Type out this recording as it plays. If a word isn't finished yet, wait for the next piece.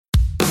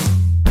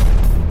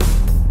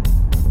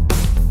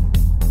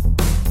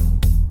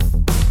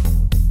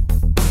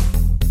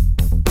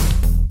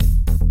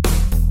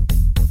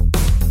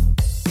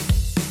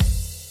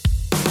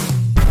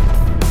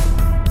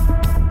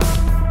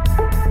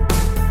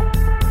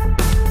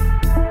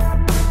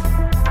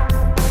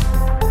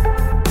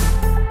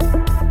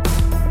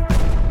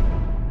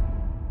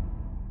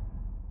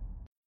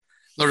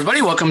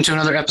everybody. Welcome to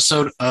another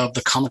episode of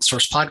the Comic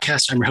Source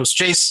Podcast. I'm your host,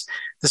 Jace.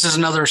 This is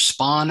another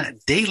Spawn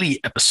Daily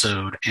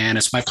episode, and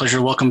it's my pleasure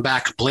to welcome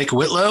back Blake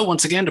Whitlow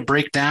once again to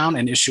break down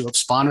an issue of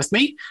Spawn with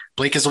me.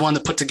 Blake is the one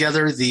that put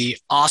together the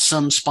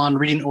awesome Spawn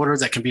reading order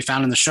that can be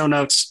found in the show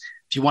notes.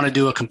 If you want to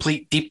do a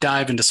complete deep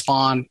dive into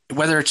Spawn,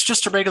 whether it's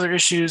just the regular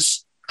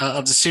issues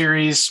of the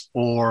series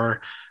or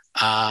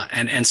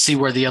and see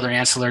where the other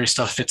ancillary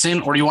stuff fits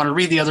in, or you want to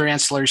read the other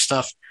ancillary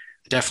stuff,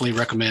 I definitely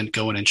recommend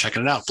going and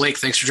checking it out. Blake,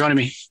 thanks for joining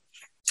me.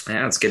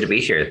 Yeah, it's good to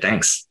be here.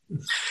 Thanks.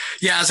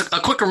 Yeah, as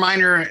a quick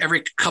reminder,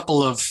 every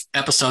couple of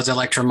episodes, I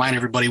like to remind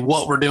everybody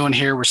what we're doing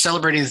here. We're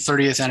celebrating the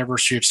 30th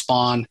anniversary of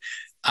Spawn.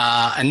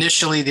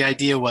 Initially, the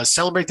idea was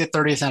celebrate the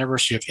 30th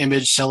anniversary of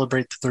Image,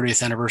 celebrate the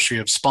 30th anniversary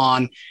of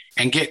Spawn,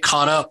 and get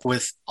caught up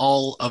with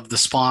all of the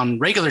Spawn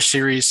regular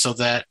series so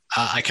that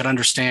I could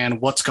understand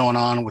what's going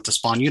on with the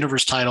Spawn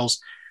Universe titles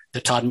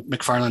that Todd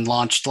McFarlane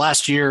launched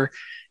last year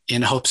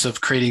in hopes of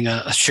creating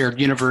a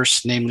shared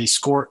universe, namely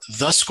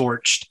The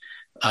Scorched,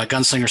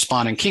 Gunslinger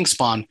Spawn, and King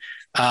Spawn.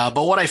 But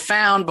what I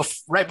found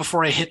right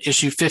before I hit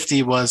issue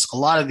 50 was a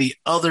lot of the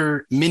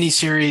other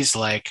miniseries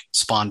like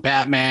Spawn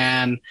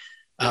Batman,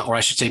 or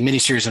I should say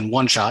miniseries and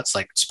one-shots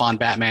like Spawn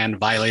Batman,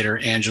 Violator,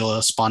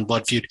 Angela, Spawn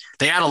Blood Feud.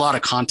 They add a lot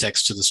of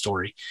context to the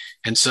story.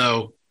 And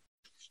so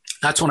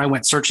that's when I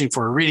went searching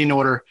for a reading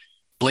order.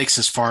 Blake's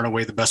is far and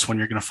away the best one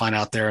you're going to find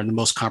out there and the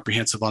most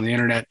comprehensive on the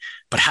internet.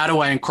 But how do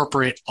I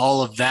incorporate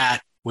all of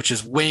that, which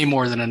is way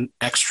more than an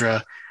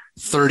extra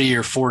 30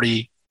 or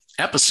 40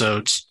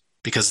 episodes,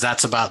 because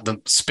that's about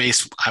the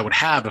space I would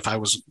have if I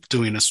was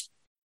doing this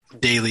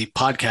daily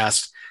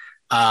podcast.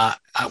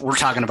 We're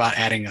talking about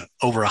adding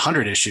over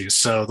 100 issues.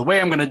 So the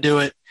way I'm going to do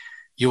it,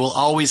 you will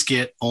always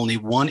get only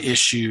one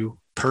issue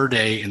per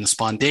day in the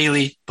Spawn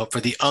Daily. But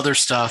for the other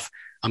stuff,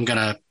 I'm going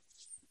to,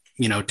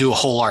 do a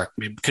whole arc.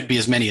 It could be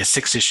as many as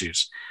 6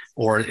 issues,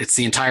 or it's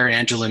the entire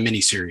Angela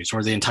miniseries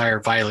or the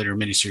entire Violator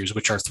miniseries,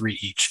 which are 3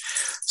 each.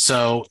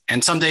 So,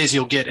 and some days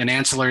you'll get an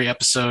ancillary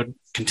episode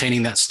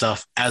containing that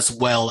stuff as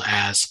well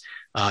as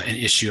an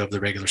issue of the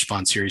regular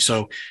Spawn series.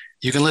 So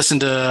you can listen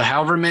to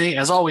however many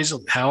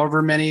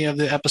of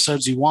the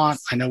episodes you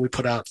want. I know we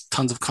put out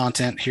tons of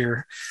content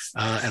here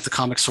at the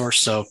Comic Source.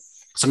 So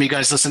some of you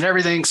guys listen to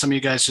everything. Some of you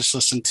guys just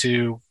listen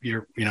to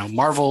your,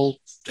 Marvel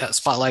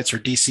spotlights or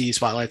DC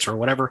spotlights or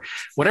whatever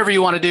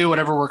you want to do,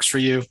 whatever works for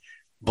you.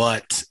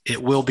 But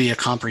it will be a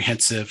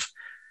comprehensive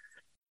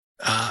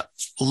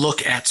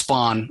look at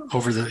Spawn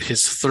over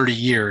his 30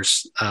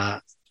 years,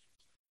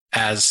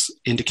 as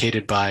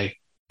indicated by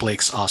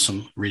Blake's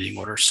awesome reading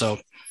order. So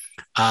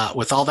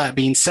with all that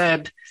being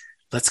said,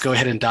 let's go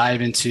ahead and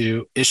dive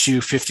into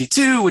issue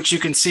 52, which you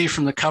can see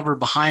from the cover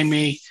behind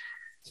me.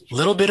 A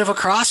little bit of a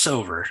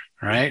crossover,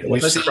 right?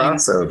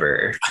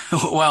 Crossover.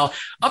 Well,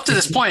 up to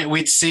this point,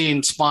 we'd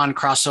seen Spawn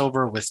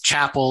crossover with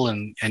Chapel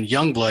and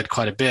Youngblood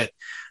quite a bit.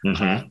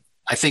 Mm-hmm.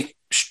 I think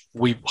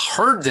we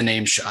heard the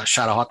name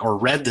Shadowhawk or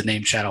read the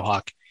name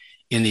Shadowhawk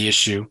in the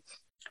issue.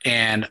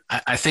 And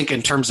I think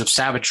in terms of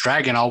Savage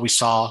Dragon, all we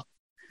saw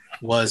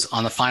was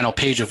on the final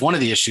page of one of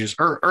the issues.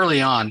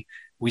 Early on,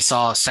 we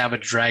saw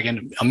Savage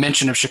Dragon, a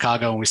mention of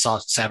Chicago, and we saw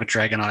Savage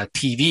Dragon on a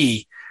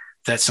TV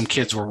that some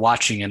kids were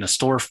watching in a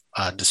store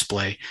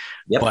display.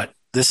 Yep. But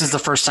this is the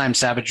first time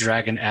Savage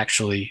Dragon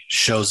actually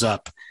shows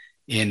up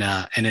in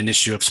an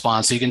issue of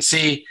Spawn. So you can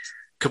see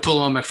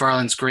Capullo and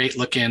McFarlane's great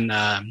looking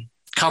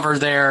cover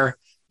there,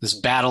 this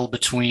battle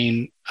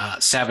between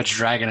Savage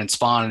Dragon and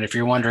Spawn. And if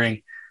you're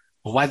wondering,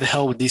 well, why the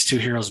hell would these two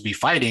heroes be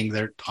fighting?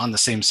 They're on the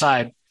same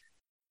side.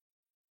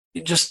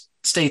 You just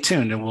stay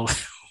tuned and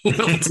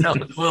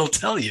we'll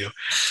tell you.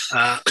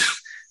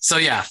 So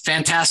yeah,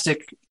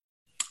 fantastic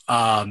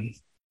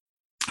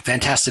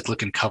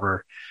looking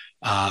cover.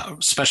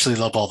 Especially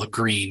love all the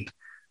green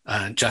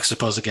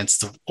juxtaposed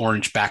against the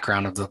orange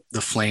background of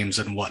the flames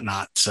and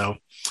whatnot. So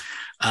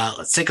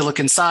let's take a look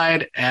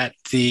inside at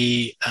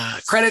the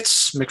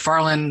credits.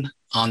 McFarlane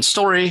on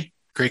story,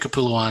 Greg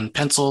Capullo on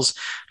pencils,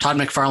 Todd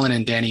McFarlane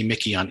and Danny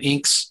Miki on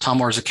inks. Tom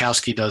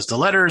Orzechowski does the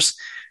letters.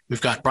 We've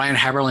got Brian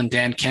Haberlin,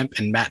 Dan Kemp,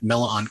 and Matt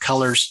Milla on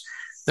colors.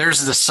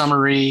 There's the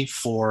summary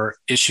for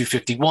issue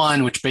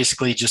 51, which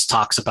basically just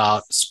talks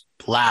about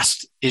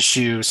last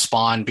issue,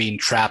 Spawn being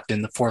trapped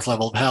in the 4th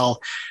level of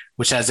hell,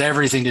 which has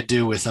everything to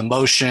do with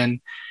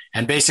emotion.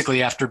 And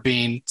basically, after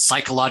being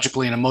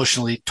psychologically and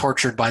emotionally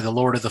tortured by the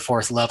Lord of the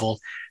 4th level,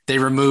 they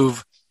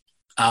remove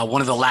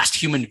one of the last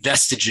human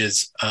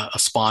vestiges of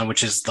Spawn,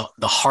 which is the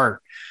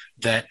heart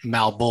that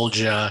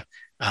Malbolgia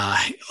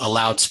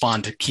allowed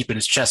Spawn to keep in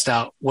his chest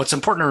out. What's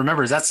important to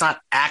remember is that's not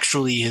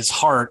actually his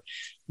heart,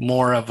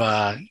 more of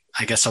a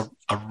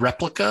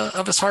replica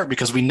of his heart,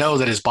 because we know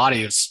that his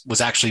body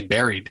was actually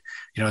buried.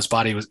 His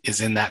body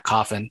is in that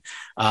coffin.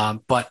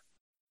 But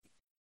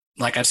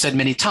like I've said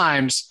many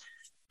times,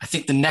 I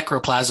think the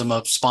necroplasm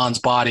of Spawn's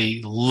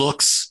body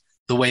looks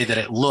the way that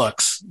it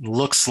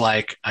looks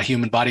like a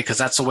human body, because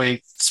that's the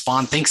way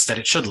Spawn thinks that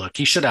it should look.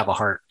 He should have a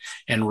heart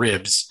and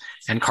ribs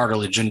and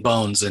cartilage and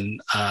bones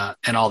and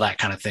all that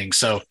kind of thing.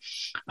 So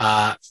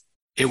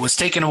it was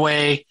taken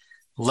away,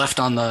 left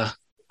on the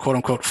quote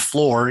unquote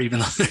floor, even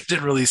though there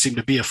didn't really seem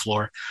to be a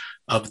floor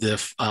of the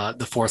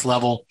fourth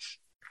level.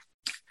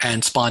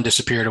 And Spawn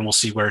disappeared, and we'll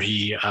see where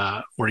he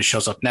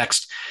shows up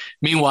next.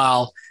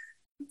 Meanwhile,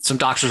 some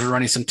doctors are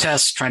running some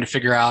tests trying to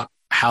figure out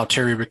how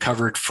Terry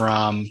recovered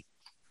from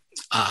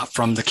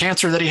the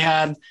cancer that he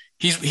had.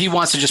 He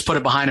wants to just put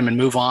it behind him and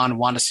move on.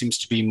 Wanda seems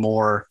to be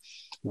more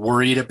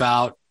worried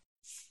about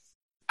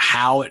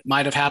how it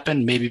might have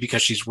happened, maybe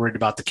because she's worried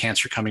about the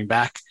cancer coming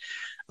back.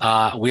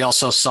 We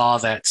also saw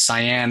that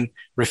Cyan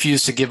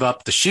refused to give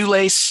up the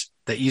shoelace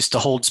that used to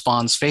hold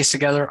Spawn's face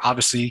together.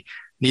 Obviously,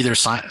 neither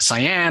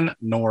Cyan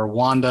nor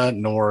Wanda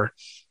nor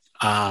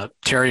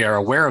Terry are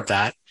aware of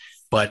that,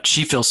 but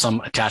she feels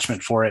some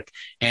attachment for it.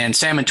 And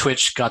Sam and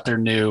Twitch got their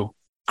new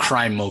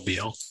crime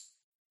mobile.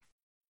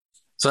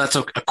 So that's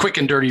a quick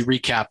and dirty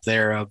recap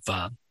there of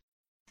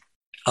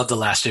the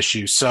last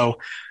issue. So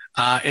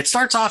it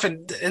starts off,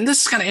 and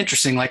this is kind of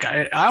interesting. Like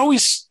I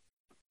always,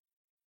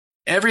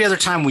 every other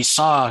time we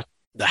saw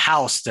the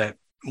house that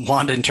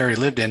Wanda and Terry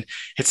lived in,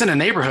 it's in a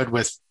neighborhood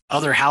with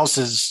other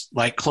houses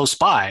like close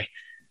by.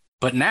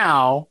 But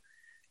now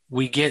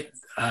we get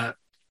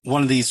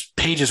one of these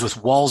pages with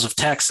walls of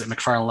text that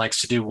McFarlane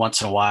likes to do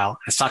once in a while.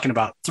 It's talking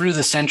about through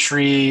the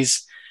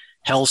centuries,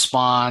 hell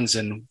spawns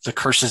and the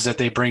curses that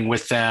they bring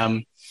with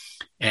them,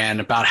 and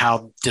about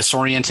how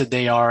disoriented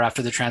they are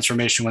after the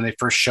transformation when they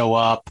first show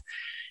up,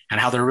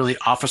 and how they're really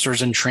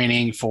officers in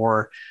training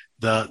for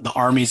the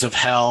armies of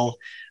hell.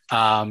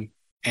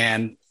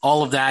 And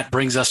all of that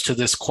brings us to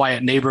this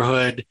quiet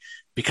neighborhood,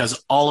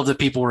 because all of the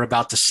people we're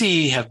about to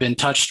see have been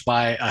touched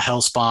by a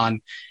hellspawn.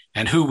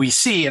 And who we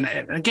see, and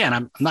again,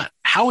 I'm not,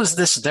 how is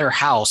this their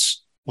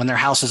house when their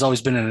house has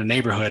always been in a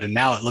neighborhood, and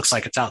now it looks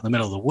like it's out in the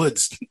middle of the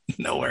woods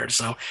nowhere?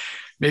 So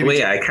maybe. The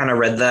way I kind of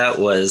read that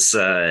was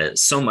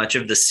so much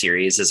of the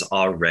series is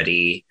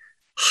already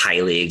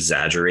highly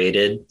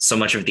exaggerated. So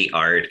much of the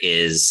art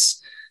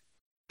is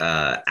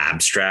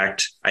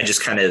abstract. I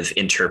just kind of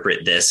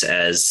interpret this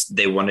as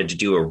they wanted to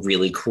do a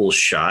really cool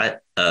shot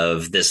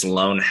of this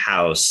lone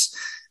house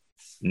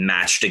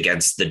matched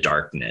against the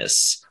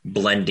darkness,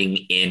 blending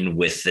in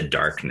with the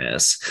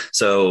darkness.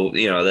 So,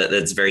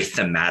 that's very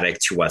thematic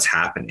to what's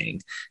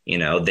happening.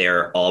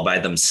 They're all by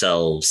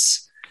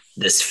themselves,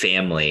 this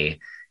family,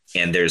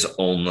 and there's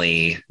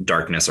only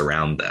darkness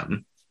around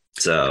them.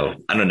 So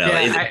I don't know.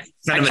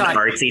 It's kind of an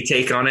artsy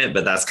take on it,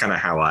 but that's kind of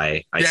how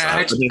I saw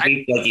it.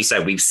 Like you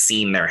said, we've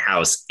seen their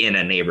house in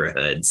a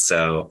neighborhood,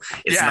 so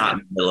it's not in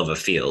the middle of a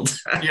field.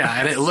 Yeah,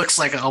 and it looks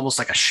like almost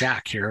like a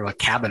shack here, a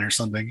cabin or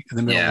something in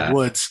the middle of the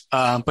woods.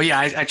 But yeah,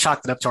 I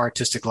chalked it up to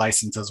artistic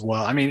license as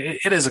well. I mean,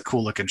 it is a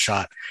cool looking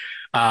shot.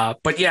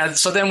 But yeah,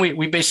 so then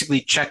we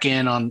basically check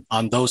in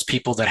on those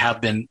people that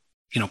have been,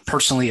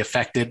 personally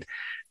affected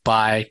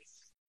by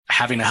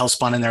having a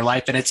hellspawn in their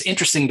life. And it's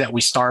interesting that we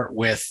start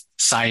with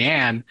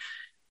Cyan,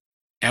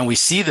 and we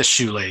see the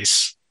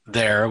shoelace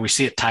there. We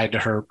see it tied to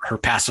her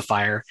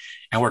pacifier,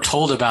 and we're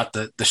told about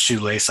the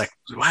shoelace. Like,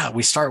 wow,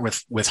 we start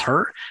with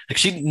her. Like,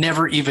 she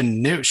never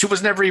even knew. She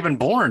was never even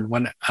born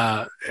when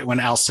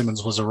Al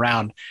Simmons was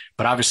around,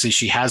 but obviously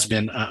she has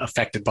been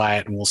affected by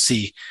it, and we'll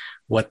see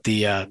what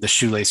the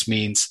shoelace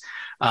means.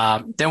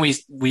 Then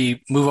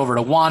we move over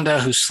to Wanda,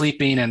 who's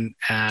sleeping,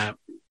 and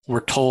we're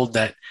told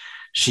that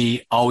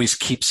she always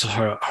keeps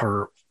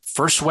her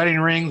first wedding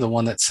ring, the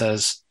one that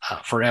says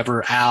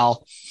Forever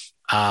Al,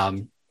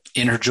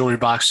 in her jewelry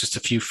box, just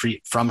a few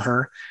feet from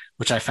her,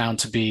 which I found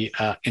to be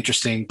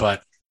interesting.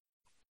 But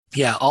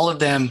yeah, all of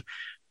them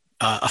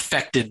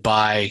affected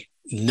by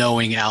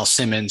knowing Al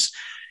Simmons.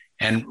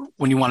 And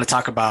when you want to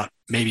talk about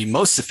maybe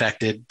most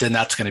affected, then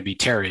that's going to be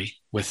Terry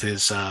with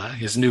his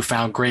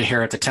newfound gray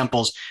hair at the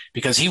temples,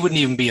 because he wouldn't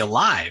even be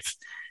alive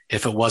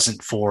if it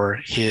wasn't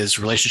for his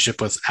relationship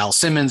with Al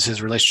Simmons,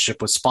 his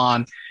relationship with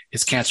Spawn.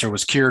 His cancer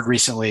was cured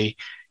recently,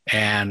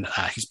 and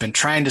he's been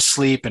trying to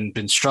sleep and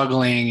been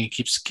struggling. He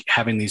keeps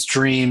having these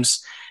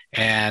dreams.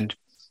 And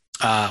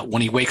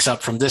when he wakes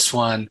up from this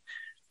one,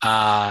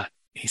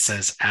 he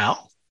says,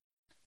 Al?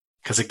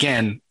 Because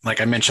again, like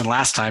I mentioned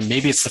last time,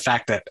 maybe it's the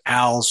fact that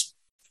Al's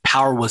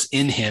power was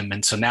in him.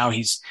 And so now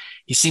he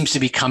seems to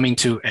be coming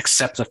to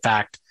accept the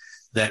fact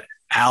that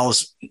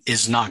Al's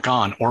is not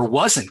gone, or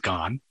wasn't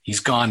gone. He's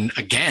gone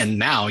again.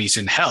 Now he's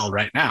in hell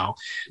right now.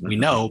 We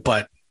know,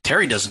 but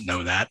Terry doesn't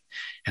know that.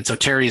 And so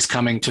Terry is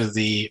coming to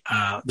the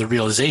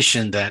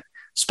realization that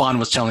Spawn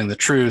was telling the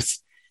truth.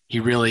 He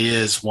really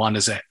is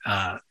Wanda's,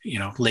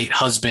 late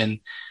husband.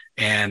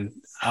 And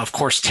of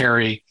course,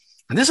 Terry,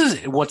 and this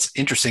is what's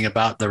interesting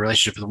about the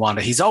relationship with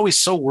Wanda. He's always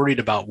so worried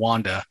about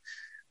Wanda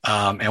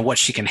and what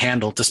she can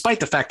handle, despite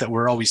the fact that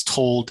we're always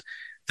told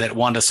that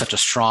Wanda's such a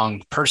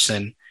strong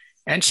person.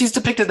 And she's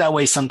depicted that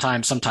way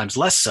sometimes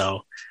less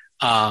so.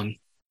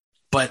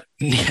 But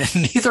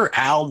neither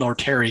Al nor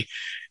Terry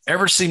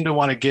ever seem to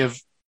want to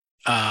give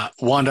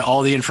Wanda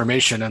all the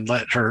information and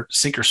let her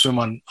sink or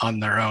swim on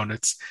their own.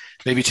 It's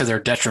maybe to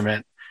their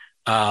detriment,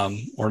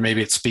 or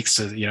maybe it speaks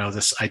to,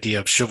 this idea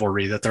of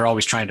chivalry, that they're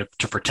always trying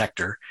to protect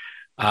her.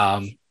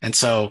 And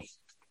so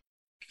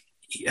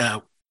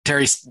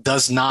Terry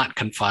does not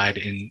confide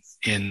in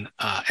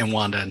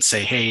Wanda and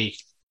say, "Hey,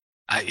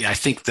 I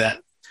think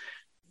that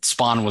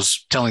Spawn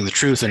was telling the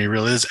truth, and he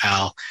really is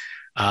Al."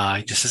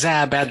 He just says,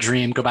 "Bad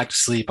dream. Go back to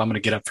sleep. I'm going to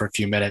get up for a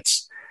few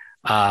minutes."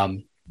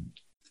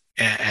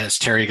 As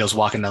Terry goes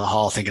walking down the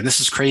hall, thinking, "This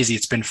is crazy.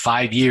 It's been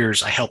 5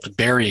 years. I helped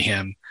bury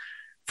him,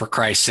 for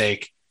Christ's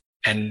sake,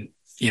 and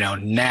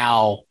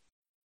now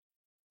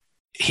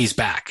he's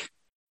back."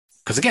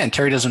 Because again,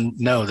 Terry doesn't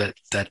know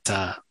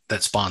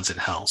that Spawn's in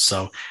hell,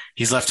 so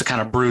he's left to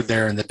kind of brood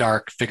there in the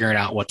dark, figuring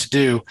out what to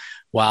do.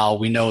 While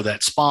we know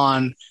that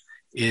Spawn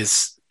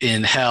is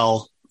in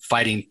hell,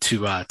 fighting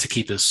to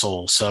keep his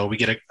soul. So we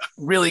get a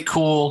really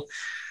cool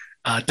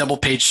double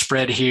page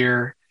spread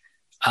here.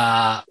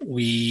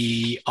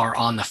 We are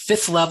on the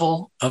 5th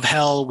level of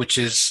hell, which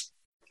is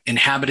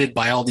inhabited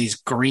by all these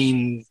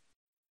green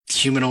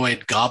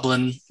humanoid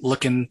goblin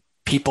looking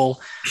people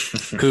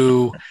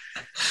who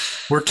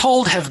we're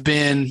told have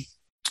been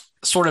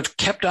sort of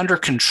kept under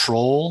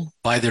control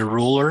by their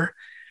ruler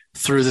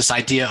through this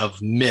idea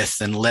of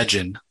myth and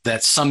legend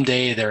that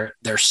someday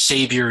their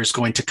savior is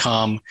going to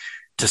come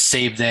to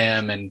save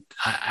them. And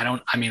I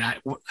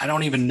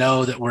don't even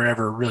know that we're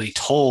ever really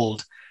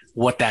told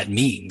what that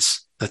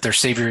means, that their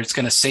savior is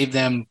going to save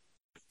them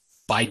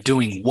by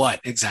doing what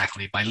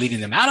exactly? By leading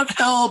them out of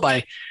hell?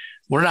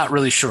 We're not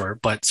really sure,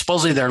 but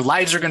supposedly their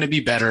lives are going to be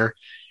better.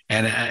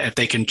 And if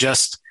they can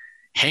just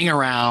hang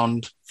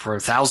around for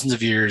thousands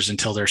of years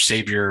until their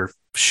savior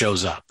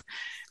shows up.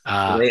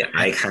 The way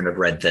I kind of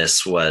read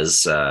this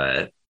was,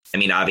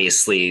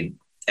 obviously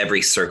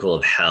every circle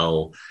of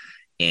hell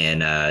in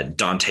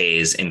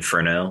Dante's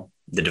Inferno,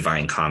 the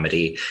Divine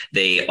Comedy,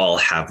 they all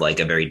have like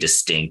a very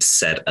distinct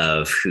set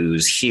of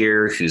who's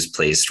here, who's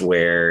placed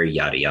where,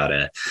 yada,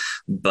 yada.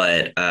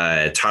 But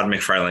Todd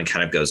McFarlane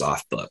kind of goes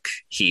off book.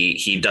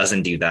 He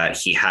doesn't do that.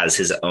 He has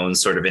his own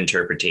sort of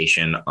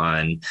interpretation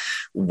on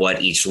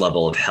what each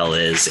level of hell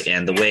is.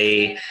 And the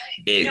way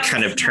it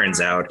kind of turns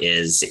out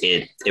is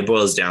it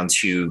boils down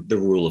to the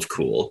rule of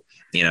cool.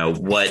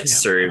 What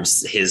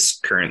serves his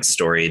current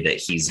story that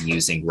he's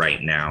using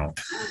right now.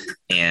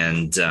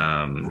 And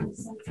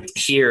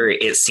here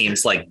it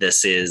seems like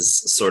this is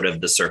sort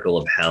of the circle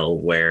of hell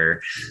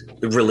where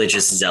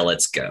religious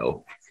zealots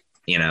go.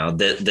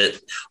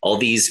 That all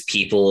these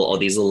people, all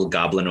these little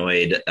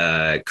goblinoid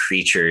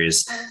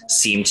creatures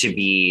seem to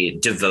be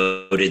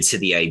devoted to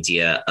the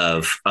idea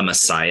of a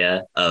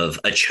messiah, of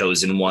a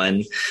chosen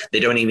one. They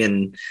don't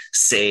even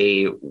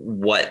say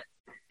what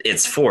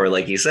it's for,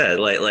 like you said,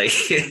 like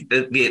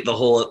the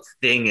whole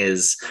thing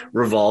is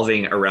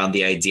revolving around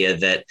the idea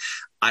that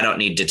I don't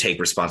need to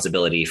take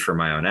responsibility for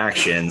my own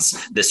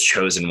actions. This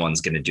chosen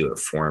one's going to do it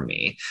for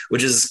me,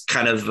 which is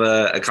kind of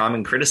a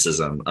common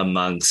criticism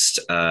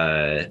amongst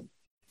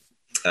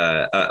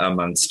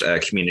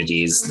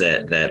communities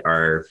that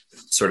are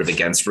sort of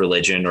against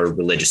religion or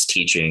religious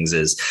teachings.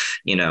 Is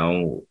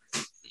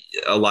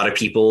a lot of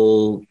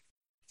people.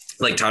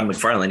 Like Todd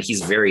McFarlane,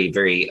 he's very,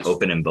 very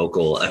open and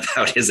vocal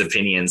about his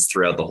opinions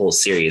throughout the whole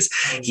series.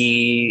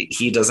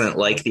 He doesn't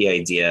like the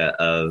idea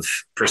of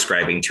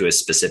prescribing to a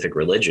specific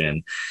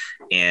religion.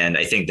 And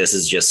I think this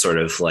is just sort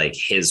of like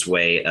his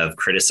way of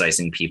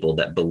criticizing people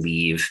that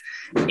believe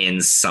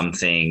in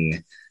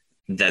something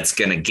that's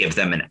going to give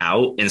them an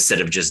out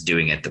instead of just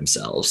doing it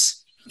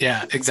themselves.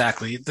 Yeah,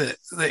 exactly.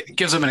 It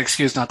gives them an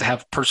excuse not to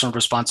have personal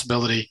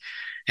responsibility.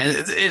 And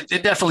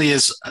it definitely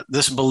is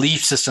this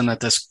belief system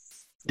that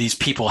these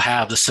people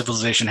have, the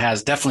civilization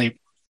has, definitely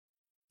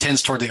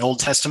tends toward the Old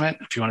Testament.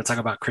 If you want to talk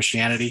about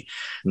Christianity,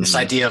 this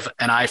idea of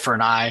an eye for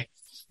an eye.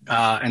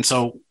 And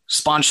so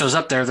Spawn shows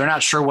up there. They're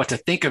not sure what to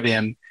think of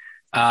him.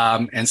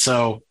 And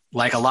so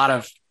like a lot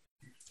of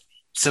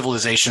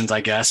civilizations,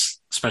 I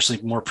guess,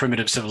 especially more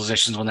primitive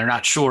civilizations, when they're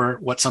not sure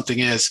what something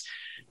is,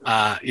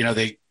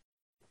 they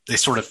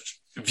sort of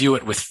view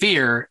it with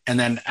fear. And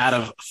then out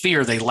of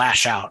fear, they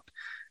lash out.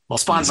 Well,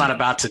 Spawn's not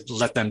about to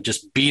let them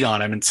just beat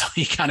on him. And so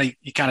he kind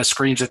of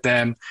screams at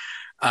them,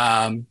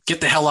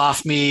 get the hell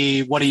off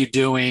me. What are you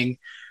doing?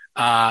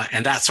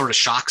 And that sort of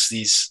shocks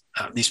these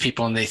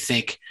people. And they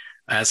think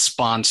as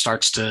Spawn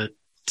starts to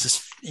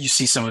you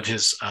see some of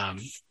his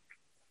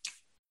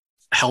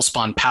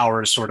Hellspawn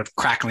powers sort of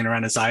crackling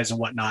around his eyes and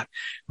whatnot.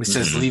 He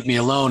says, leave me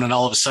alone. And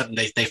all of a sudden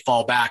they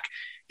fall back.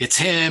 It's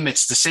him.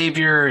 It's the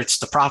savior. It's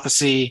the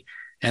prophecy.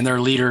 And their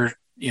leader,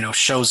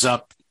 shows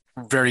up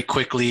very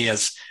quickly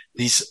as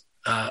these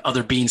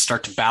other beings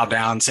start to bow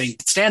down, saying,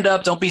 stand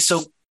up, don't be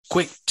so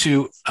quick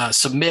to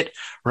submit.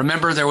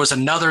 Remember, there was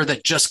another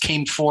that just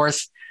came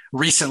forth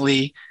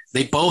recently.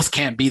 They both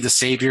can't be the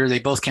savior. They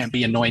both can't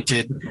be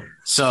anointed.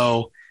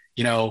 So,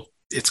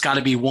 it's got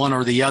to be one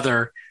or the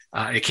other.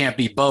 It can't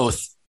be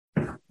both.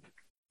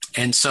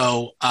 And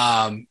so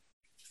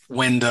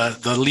when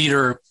the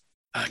leader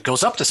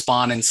goes up to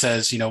Spawn and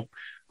says,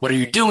 what are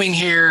you doing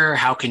here?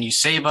 How can you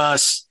save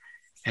us?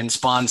 And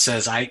Spawn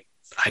says, I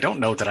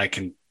don't know that I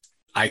can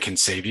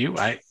save you.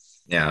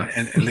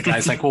 And the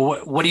guy's like, well,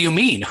 what do you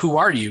mean? Who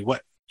are you?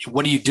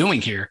 What are you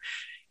doing here?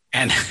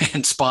 And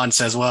Spawn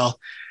says, well,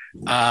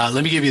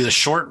 Let me give you the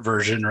short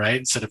version, right?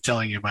 Instead of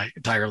telling you my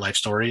entire life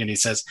story. And he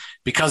says,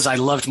 because I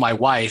loved my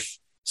wife,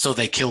 so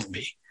they killed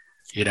me.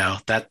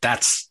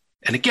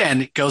 And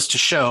again, it goes to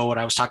show what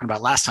I was talking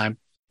about last time,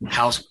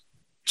 how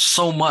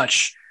so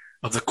much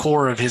of the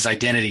core of his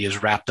identity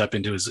is wrapped up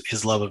into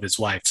his love of his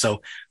wife.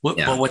 So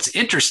but what's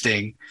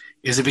interesting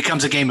is it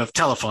becomes a game of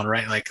telephone,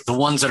 right? Like the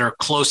ones that are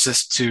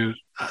closest to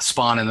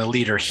Spawn and the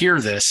leader hear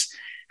this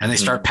and they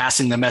start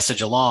passing the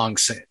message along,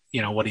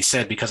 what he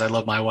said, because I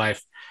love my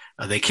wife,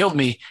 they killed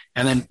me.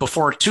 And then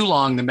before too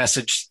long, the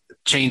message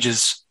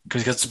changes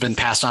because it's been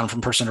passed on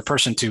from person to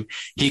person to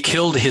he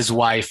killed his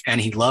wife and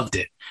he loved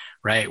it,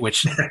 right?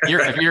 Which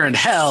if you're in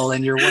hell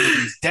and you're one of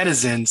these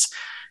denizens,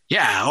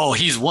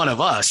 he's one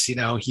of us, he's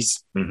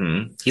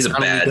a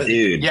bad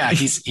dude. Yeah,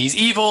 he's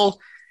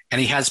evil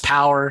and he has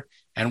power.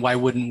 And why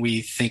wouldn't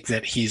we think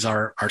that he's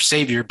our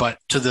savior? But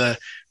to the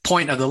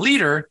point of the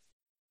leader,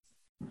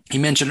 he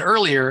mentioned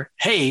earlier,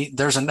 hey,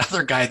 there's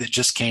another guy that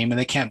just came and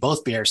they can't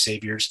both be our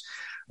saviors.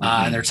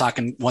 And they're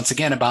talking once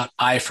again about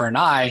eye for an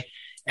eye.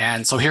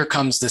 And so here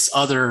comes this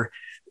other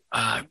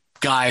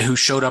guy who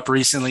showed up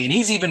recently, and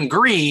he's even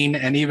green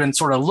and even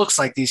sort of looks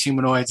like these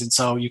humanoids. And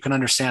so you can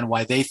understand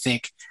why they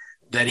think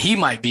that he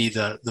might be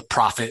the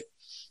prophet.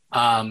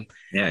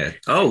 Yeah.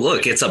 Oh,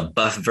 look, it's a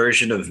buff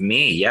version of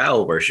me. Yeah,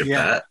 I'll worship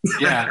that.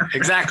 Yeah,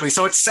 exactly.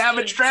 So it's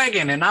Savage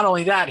Dragon. And not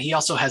only that, he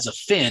also has a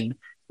fin,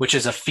 which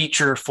is a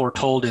feature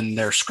foretold in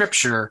their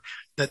scripture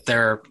that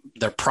their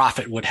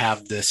prophet would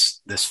have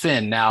this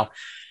fin. Now,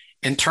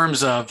 in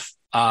terms of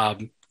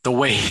the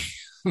way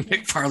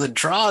McFarlane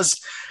draws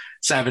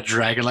Savage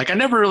Dragon, like I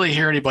never really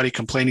hear anybody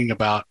complaining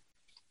about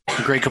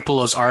Greg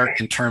Capullo's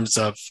art in terms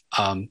of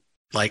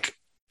like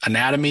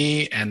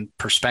anatomy and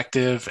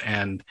perspective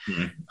and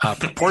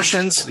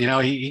proportions.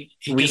 We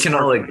can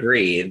all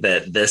agree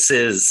that this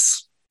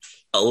is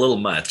a little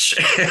much.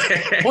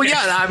 Well,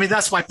 yeah, I mean,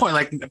 that's my point.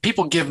 Like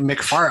people give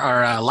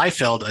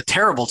Liefeld a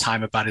terrible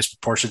time about his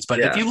proportions, but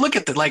if you look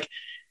at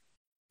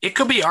it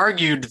could be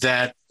argued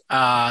that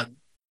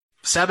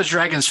Savage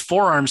Dragon's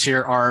forearms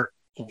here are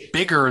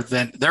bigger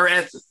than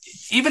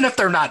even if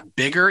they're not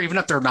bigger, even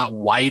if they're not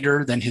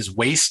wider than his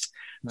waist,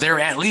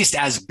 they're at least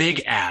as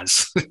big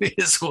as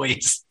his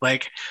waist.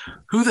 Like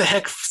who the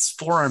heck's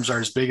forearms are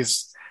as big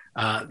as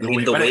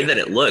the way that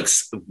it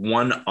looks,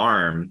 one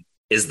arm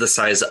is the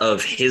size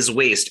of his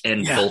waist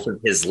and both of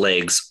his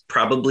legs,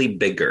 probably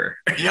bigger.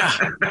 Yeah,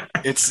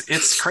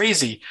 it's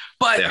crazy.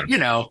 But,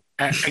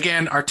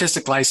 again,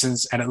 artistic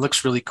license, and it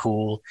looks really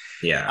cool.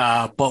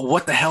 Yeah. But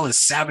what the hell is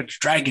Savage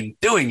Dragon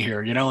doing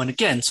here? And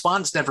again,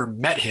 Spawn's never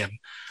met him.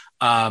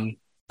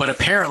 But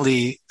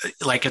apparently,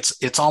 like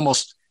it's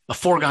almost a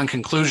foregone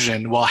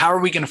conclusion. Well, how are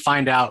we going to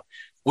find out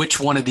which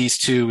one of these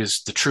two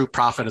is the true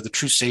prophet or the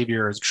true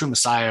savior or the true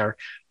Messiah or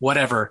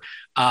whatever?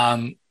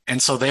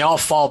 And so they all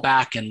fall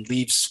back and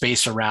leave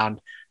space around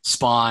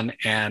Spawn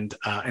and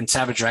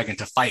Savage Dragon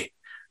to fight,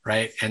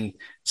 right? And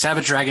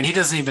Savage Dragon, he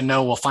doesn't even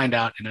know. We'll find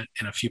out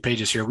in a few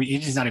pages here.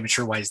 He's not even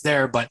sure why he's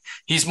there, but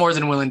he's more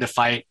than willing to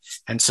fight.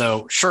 And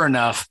so, sure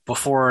enough,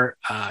 before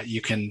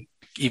you can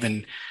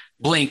even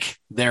blink,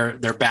 they're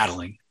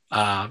battling.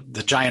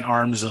 The giant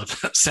arms of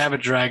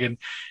Savage Dragon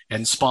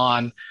and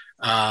Spawn.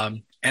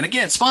 And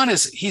again,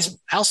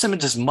 Al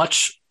Simmons is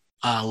much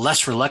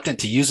less reluctant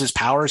to use his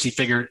powers. He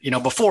figured,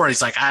 before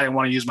he's like, I didn't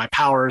want to use my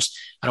powers.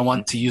 I don't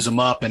want to use them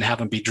up and have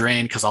them be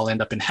drained because I'll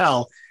end up in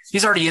hell.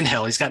 He's already in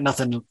hell. He's got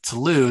nothing to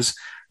lose.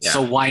 Yeah.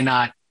 So why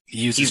not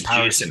use his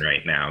powers? He's juicing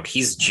right now.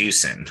 He's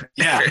juicing.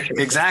 Yeah,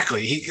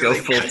 exactly. Go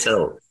full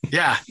tilt.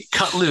 Yeah,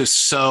 cut loose.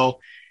 So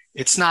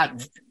it's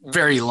not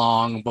very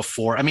long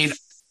before. I mean,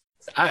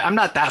 I'm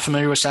not that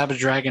familiar with Savage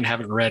Dragon.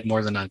 Haven't read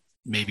more than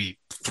maybe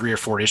 3 or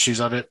 4 issues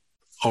of it.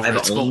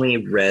 I've only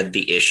read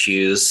the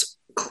issues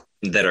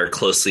that are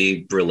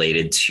closely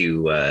related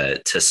to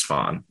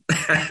Spawn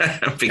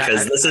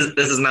because this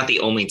is not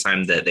the only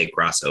time that they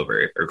cross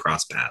over or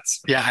cross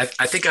paths. Yeah,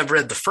 I think I've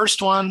read the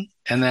first one,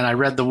 and then I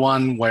read the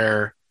one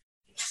where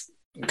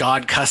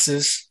God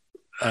cusses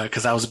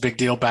because that was a big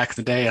deal back in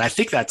the day, and I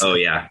think that's it.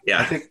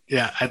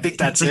 Yeah. I think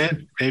that's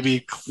it.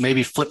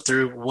 Maybe flip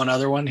through one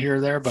other one here or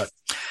there, but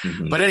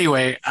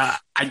anyway,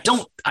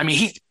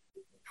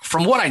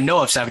 from what I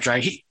know of Savage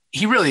Dragon,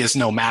 he really is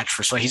no match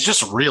for Spawn. He's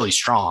just really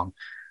strong.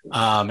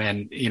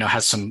 And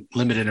has some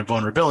limited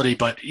invulnerability,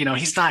 but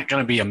he's not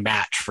going to be a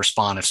match for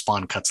Spawn if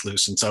Spawn cuts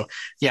loose. And so,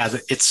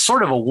 it's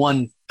sort of a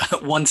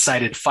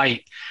one-sided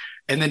fight.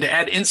 And then to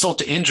add insult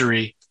to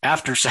injury,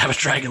 after Savage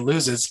Dragon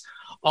loses,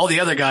 all the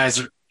other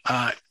guys,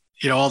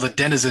 all the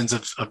denizens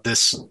of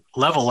this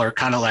level are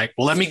kind of like,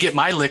 well, let me get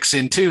my licks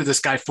in too. This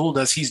guy fooled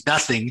us. He's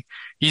nothing.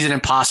 He's an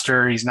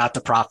imposter. He's not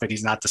the prophet.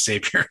 He's not the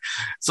savior.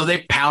 So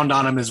they pound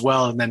on him as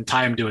well, and then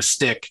tie him to a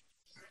stick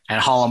and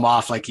haul him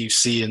off like you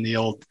see in the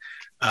old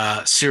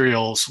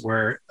serials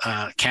where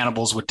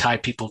cannibals would tie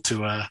people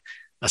to a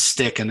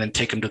stick and then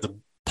take them to the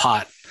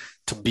pot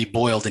to be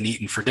boiled and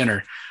eaten for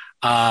dinner.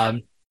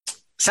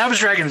 Savage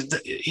Dragon,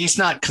 he's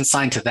not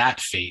consigned to that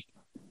fate,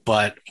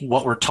 but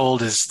what we're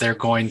told is they're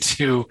going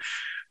to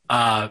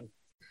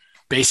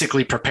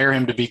basically prepare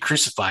him to be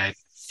crucified.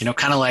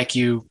 kind of like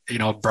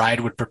a bride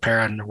would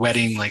prepare on their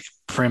wedding, like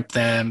primp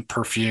them,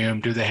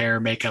 perfume, do the hair,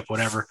 makeup,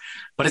 whatever.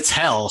 But it's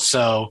hell.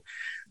 So,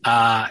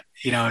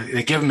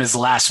 they give him his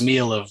last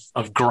meal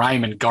of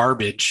grime and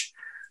garbage.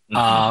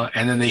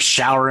 And then they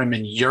shower him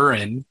in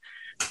urine,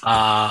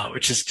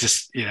 which is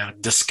just,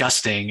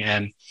 disgusting.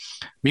 And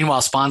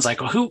meanwhile, Spawn's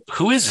like, well,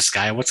 who is this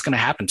guy? What's going to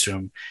happen to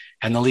him?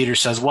 And the leader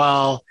says,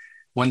 well,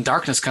 when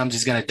darkness comes,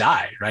 he's going to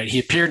die, right? He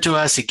appeared to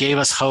us. He gave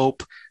us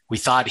hope. We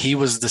thought he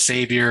was the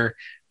savior,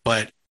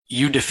 but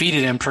you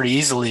defeated him pretty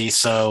easily.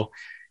 So,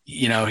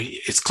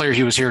 it's clear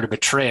he was here to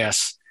betray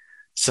us.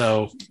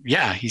 So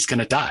yeah, he's going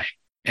to die.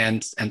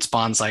 And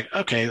Spawn's like,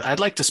 okay, I'd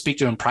like to speak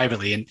to him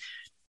privately. And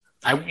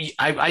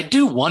I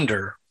do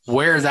wonder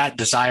where that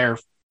desire,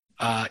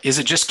 is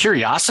it just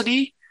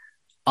curiosity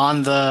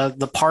on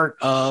the part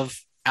of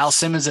Al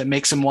Simmons that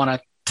makes him want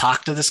to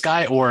talk to this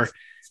guy? Or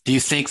do you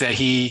think that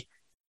he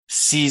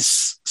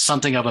sees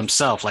something of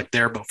himself, like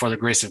there before the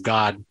grace of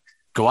God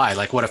go I?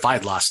 Like, what if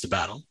I'd lost the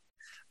battle?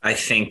 I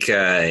think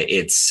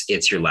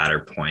it's your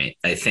latter point.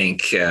 I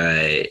think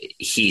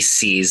he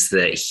sees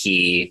that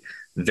he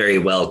very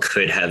well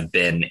could have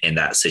been in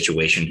that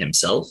situation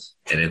himself.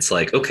 And it's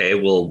like, okay,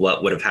 well,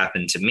 what would have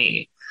happened to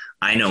me?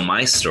 I know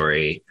my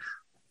story.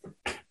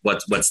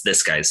 What's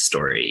this guy's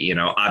story?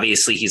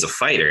 Obviously he's a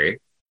fighter.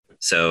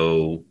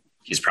 So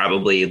he's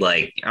probably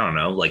like, I don't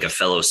know, like a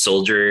fellow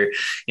soldier,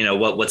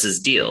 what's his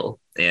deal?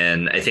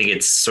 And I think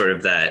it's sort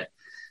of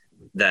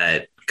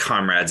that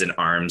comrades in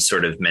arms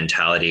sort of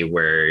mentality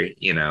where,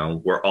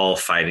 we're all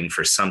fighting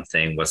for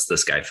something. What's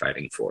this guy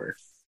fighting for?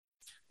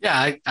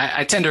 Yeah,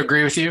 I tend to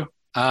agree with you.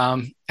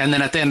 And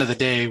then at the end of the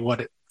day,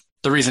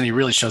 the reason he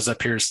really shows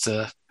up here is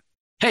to,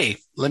 hey,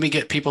 let me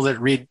get people that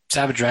read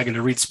Savage Dragon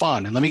to read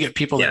Spawn, and let me get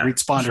people that read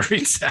Spawn to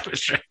read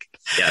Savage Dragon.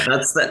 Yeah,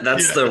 that's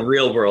the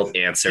real world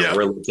answer. Yeah.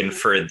 We're looking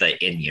for the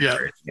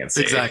in-universe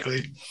answer.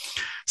 Exactly.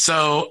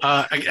 So,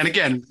 and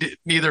again,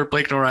 neither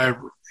Blake nor I,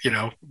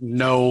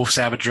 know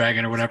Savage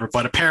Dragon or whatever,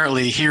 but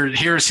apparently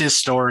here's his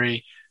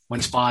story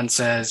when Spawn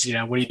says,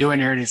 what are you doing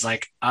here? And he's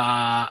like,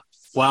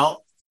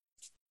 well,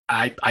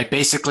 I'm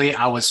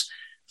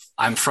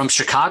from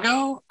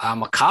Chicago.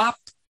 I'm a cop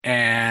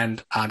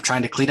and I'm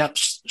trying to clean up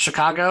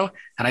Chicago,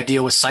 and I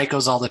deal with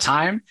psychos all the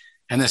time.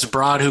 And this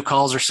broad who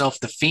calls herself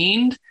the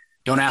Fiend,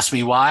 don't ask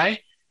me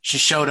why, she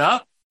showed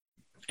up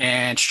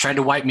and she tried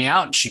to wipe me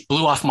out and she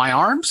blew off my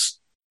arms.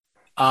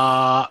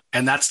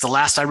 And that's the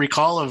last I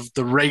recall of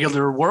the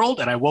regular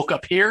world. And I woke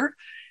up here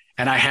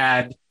and I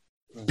had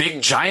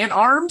big giant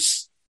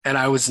arms and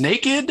I was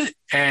naked,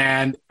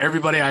 and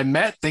everybody I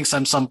met thinks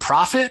I'm some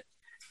prophet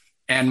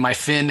and my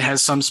fin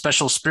has some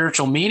special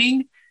spiritual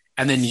meaning.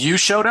 And then you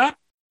showed up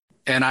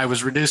and I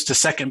was reduced to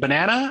second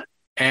banana,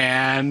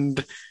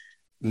 and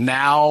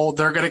now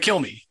they're going to kill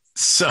me.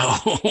 So,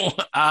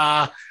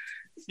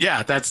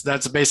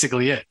 that's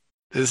basically it.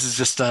 This is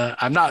just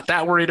I'm not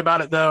that worried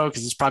about it though,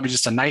 because it's probably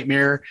just a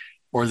nightmare,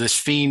 or this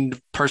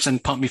fiend person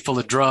pumped me full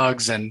of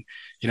drugs, and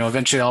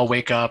eventually I'll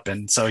wake up.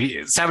 And so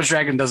Savage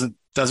Dragon doesn't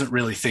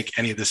really think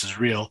any of this is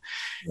real,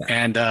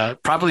 and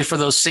probably for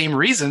those same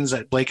reasons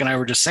that Blake and I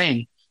were just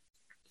saying.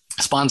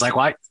 Spawn's like,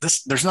 why?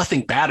 There's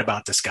nothing bad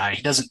about this guy.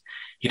 He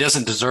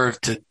doesn't deserve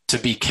to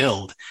be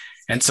killed.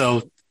 And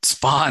so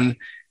Spawn,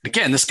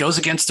 again, this goes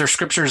against their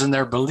scriptures and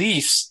their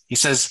beliefs.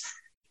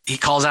 He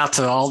calls out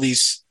to all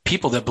these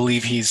people that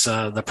believe he's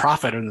the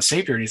prophet and the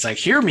savior. And he's like,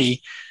 hear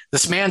me,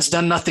 this man's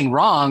done nothing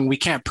wrong. We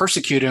can't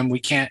persecute him.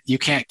 You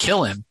can't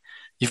kill him.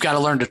 You've got to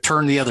learn to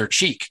turn the other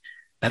cheek.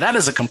 Now that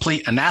is a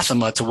complete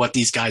anathema to what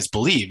these guys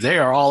believe. They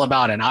are all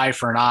about an eye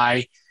for an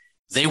eye.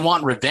 They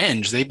want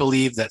revenge. They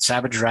believe that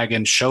Savage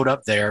Dragon showed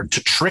up there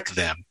to trick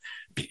them.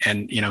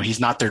 And, he's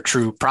not their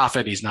true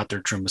prophet. He's not their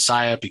true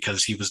Messiah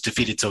because he was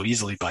defeated so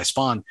easily by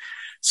Spawn.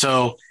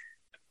 So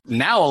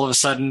now all of a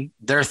sudden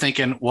they're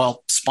thinking,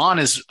 well, Spawn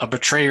is a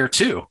betrayer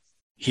too.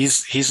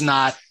 He's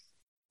not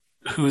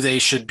who they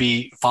should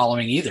be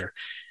following either.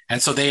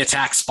 And so they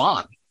attack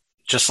Spawn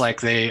just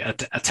like they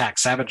attack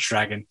Savage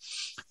Dragon.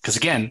 Because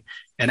again,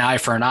 an eye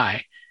for an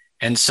eye.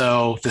 And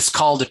so this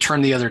call to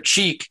turn the other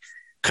cheek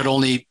could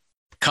only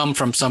come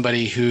from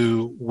somebody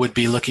who would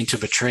be looking to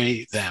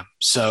betray them.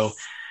 So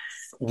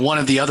one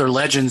of the other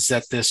legends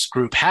that this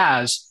group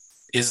has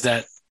is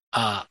that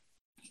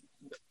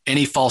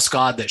any false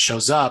god that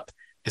shows up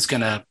is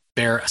going to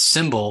bear a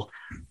symbol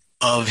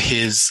of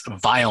his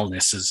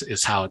vileness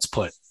is how it's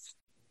put.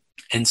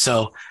 And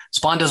so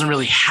Spawn doesn't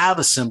really have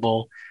a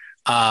symbol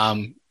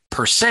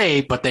per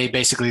se, but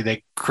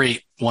they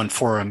create one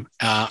for him.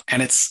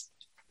 And it's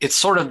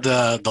sort of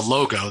the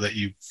logo that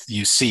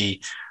you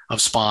see of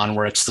Spawn,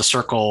 where it's the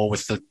circle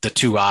with the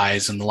two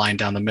eyes and the line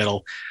down the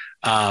middle.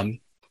 And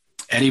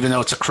even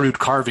though it's a crude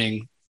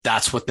carving,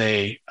 that's what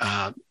they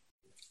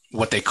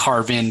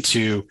carve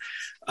into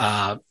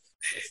the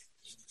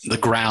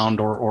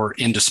ground or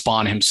into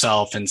Spawn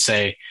himself, and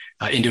say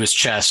into his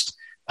chest,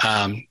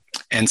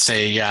 and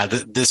say,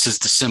 this is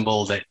the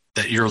symbol that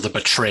you're the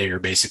betrayer,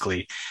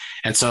 basically.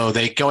 And so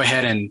they go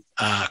ahead and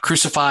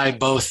crucify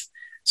both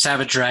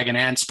Savage Dragon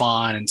and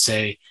Spawn and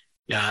say,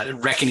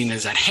 reckoning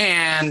is at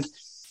hand.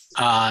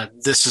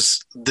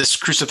 This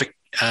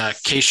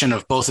crucifixion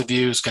of both of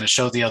you is going to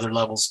show the other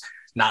levels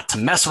not to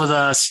mess with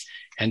us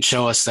and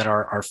show us that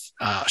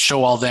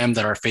show all them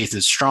that our faith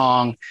is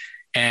strong.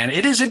 And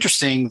it is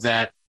interesting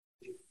that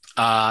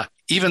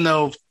even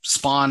though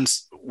Spawn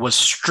was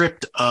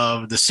stripped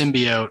of the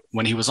symbiote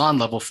when he was on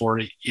level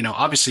 40,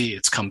 obviously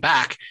it's come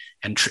back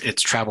and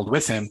it's traveled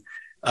with him.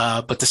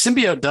 But the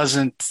symbiote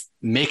doesn't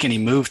make any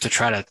move to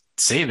try to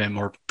save him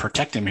or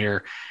protect him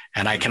here.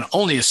 And I can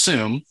only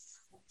assume,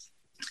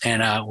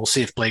 and we'll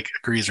see if Blake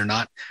agrees or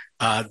not,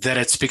 that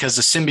it's because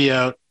the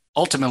symbiote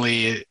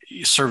ultimately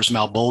serves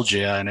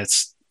Malbolgia, and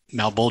it's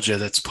Malbolgia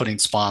that's putting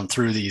Spawn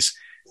through these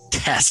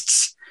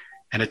tests,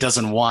 and it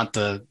doesn't want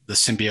the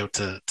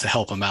symbiote to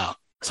help him out.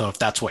 So if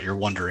that's what you're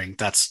wondering,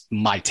 that's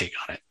my take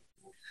on it.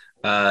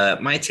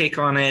 My take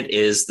on it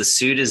is the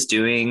suit is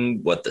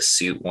doing what the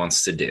suit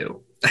wants to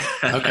do.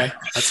 Okay,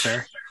 that's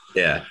fair.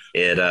 Yeah,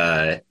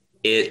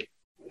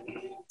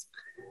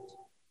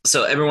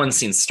 so everyone's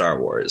seen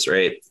Star Wars,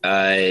 right?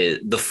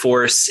 The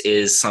Force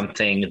is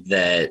something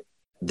that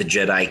the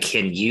Jedi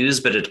can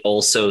use, but it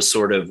also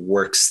sort of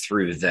works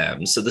through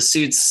them. So the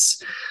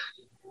suit's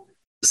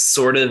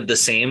sort of the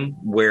same,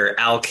 where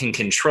Al can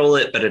control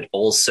it, but it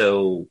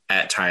also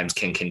at times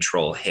can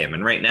control him.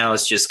 And right now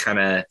it's just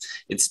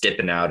it's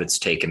dipping out. It's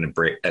taking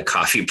a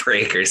coffee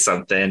break or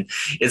something.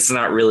 It's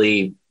not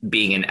really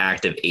being an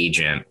active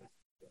agent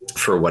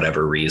for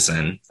whatever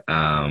reason.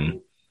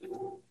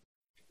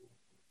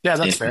 Yeah,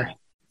 that's fair.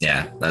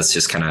 Yeah, that's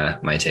just kind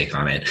of my take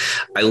on it.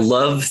 I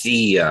love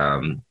the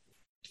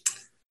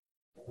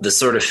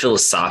sort of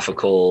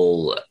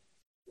philosophical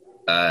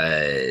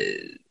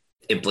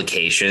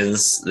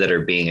implications that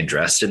are being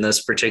addressed in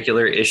this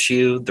particular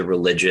issue, the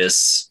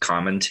religious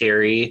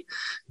commentary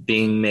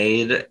being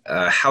made,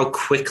 how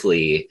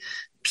quick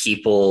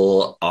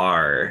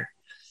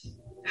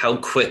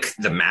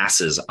the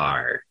masses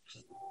are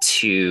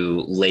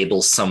to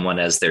label someone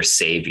as their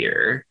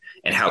savior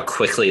and how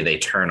quickly they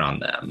turn on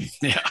them.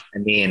 Yeah. I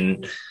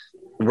mean,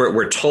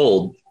 we're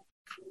told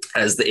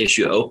as the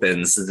issue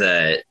opens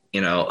that,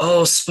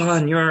 oh,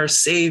 Spawn, you're our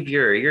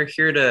savior. You're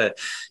here to,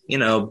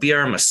 be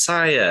our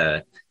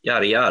Messiah,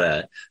 yada,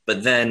 yada.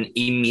 But then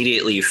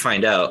immediately you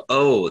find out,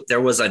 oh, there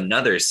was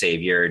another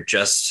savior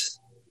just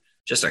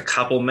a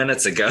couple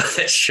minutes ago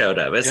that showed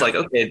up. It's like,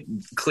 okay,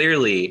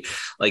 clearly,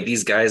 like,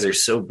 these guys are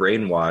so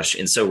brainwashed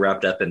and so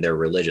wrapped up in their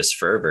religious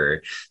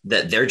fervor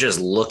that they're just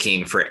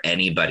looking for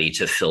anybody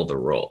to fill the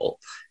role.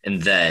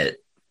 And that,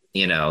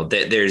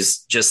 that there's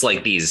just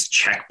like these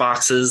check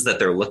boxes that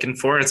they're looking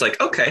for. It's like,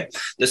 okay,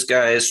 this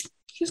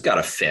he's got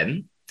a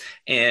fin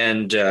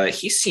and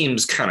he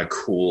seems kind of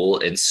cool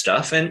and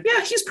stuff. And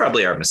yeah, he's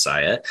probably our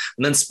Messiah.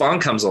 And then Spawn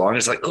comes along and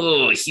it's like,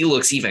 oh, he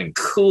looks even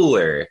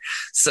cooler,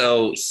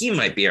 so he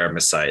might be our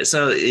Messiah.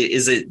 So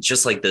is it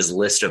just like this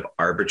list of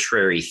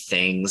arbitrary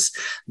things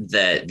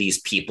that these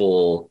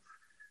people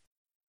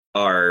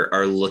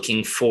are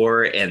looking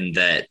for, and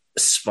that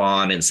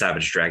Spawn and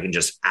Savage Dragon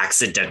just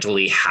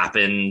accidentally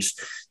happened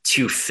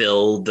to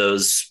fill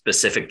those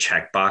specific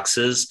check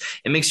boxes?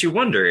 It makes you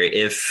wonder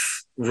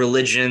if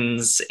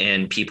religions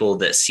and people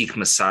that seek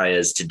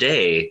messiahs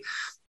today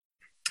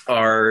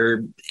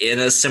are in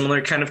a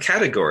similar kind of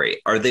category.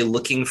 Are they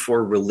looking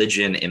for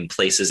religion in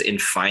places in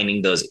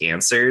finding those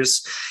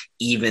answers,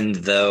 even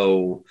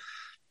though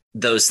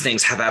those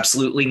things have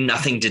absolutely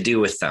nothing to do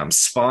with them?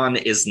 Spawn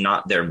is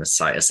not their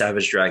Messiah.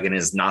 Savage Dragon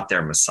is not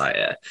their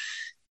Messiah.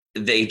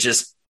 They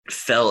just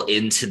fell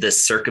into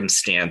this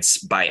circumstance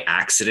by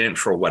accident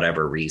for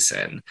whatever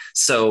reason.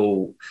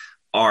 So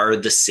are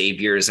the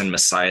saviors and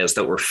messiahs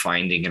that we're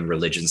finding in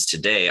religions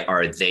today,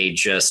 are they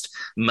just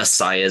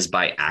messiahs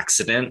by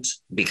accident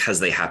because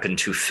they happen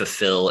to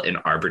fulfill an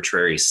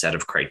arbitrary set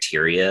of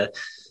criteria?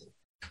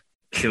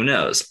 Who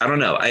knows? I don't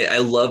know. I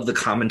love the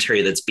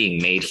commentary that's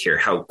being made here,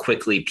 how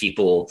quickly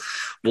people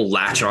will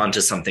latch on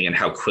to something and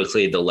how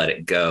quickly they'll let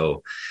it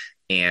go.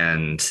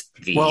 And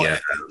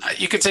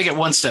you could take it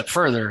one step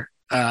further.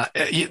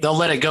 They'll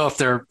let it go if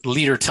their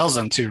leader tells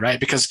them to, right?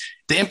 Because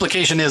the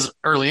implication is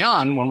early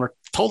on when we're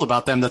told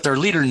about them that their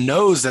leader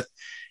knows that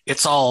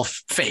it's all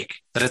fake,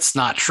 that it's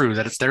not true,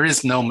 that there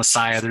is no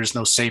Messiah, there's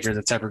no savior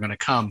that's ever going to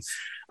come.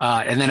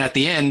 And then at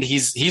the end,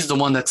 he's the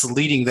one that's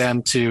leading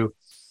them to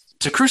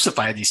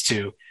crucify these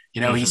two.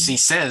 Mm-hmm. He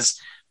says,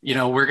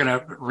 we're going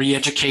to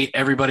re-educate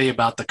everybody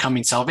about the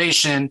coming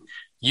salvation.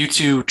 You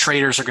two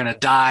traitors are going to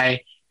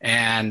die,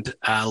 and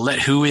let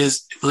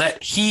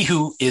he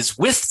who is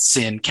with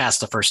sin cast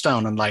the first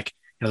stone. Unlike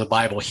the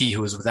Bible, he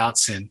who is without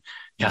sin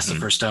cast the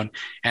first stone.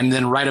 And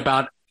then right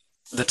about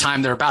the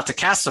time they're about to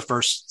cast the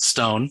first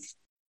stone,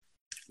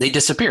 they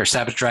disappear.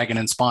 Savage Dragon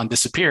and Spawn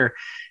disappear,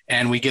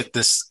 and we get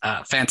this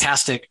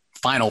fantastic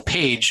final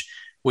page,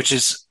 which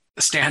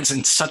stands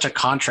in such a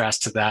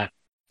contrast to that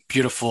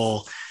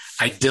beautiful,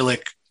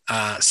 idyllic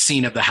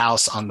scene of the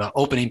house on the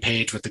opening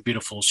page with the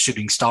beautiful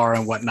shooting star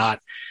and whatnot.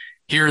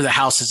 Here, the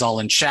house is all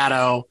in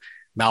shadow.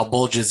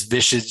 Malbolgia's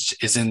visage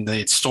is in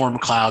the storm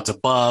clouds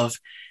above,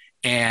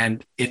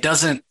 and it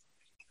doesn't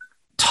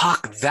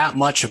talk that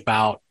much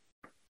about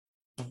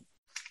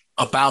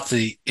about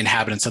the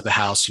inhabitants of the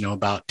house,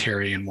 about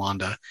Terry and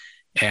Wanda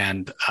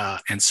and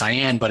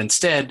Cyan, but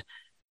instead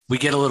we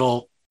get a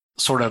little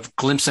sort of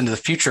glimpse into the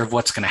future of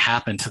what's going to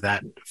happen to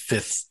that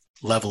fifth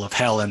level of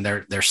hell and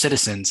their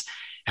citizens.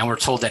 And we're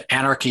told that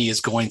anarchy is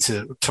going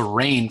to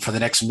reign for the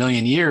next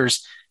million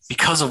years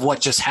because of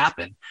what just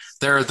happened.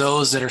 There are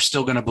those that are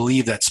still going to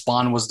believe that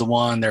Spawn was the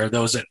one. There are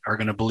those that are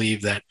going to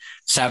believe that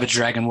Savage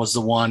Dragon was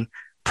the one,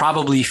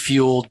 probably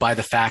fueled by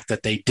the fact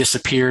that they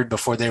disappeared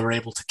before they were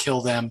able to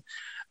kill them.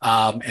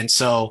 And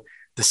so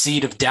the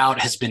seed of doubt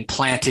has been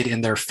planted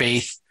in their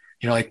faith.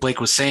 Like Blake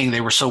was saying,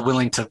 they were so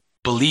willing to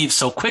believe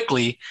so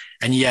quickly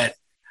and yet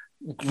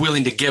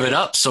willing to give it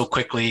up so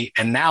quickly.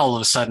 And now all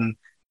of a sudden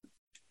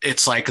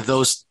it's like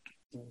those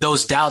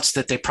doubts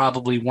that they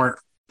probably weren't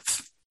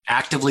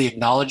actively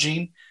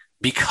acknowledging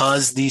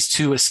because these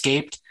two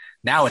escaped.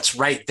 Now it's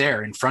right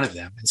there in front of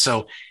them.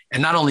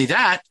 And not only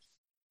that,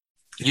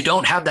 you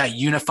don't have that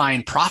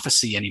unifying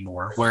prophecy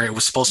anymore where it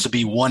was supposed to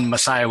be one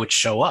Messiah would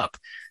show up.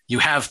 You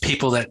have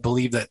people that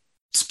believe that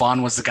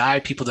Spawn was the guy,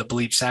 people that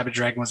believe Savage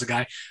Dragon was the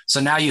guy. So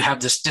now you have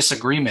this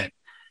disagreement,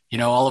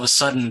 all of a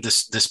sudden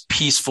this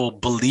peaceful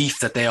belief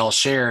that they all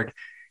shared,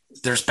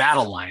 there's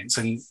battle lines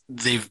and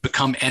they've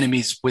become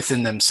enemies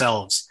within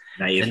themselves.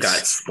 Now you've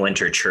got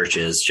splinter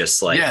churches,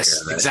 just like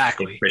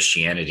exactly.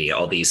 Christianity,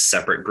 all these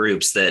separate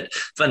groups that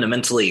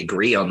fundamentally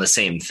agree on the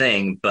same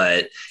thing,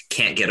 but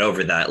can't get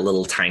over that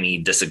little tiny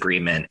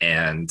disagreement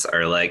and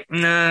are like,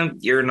 nah,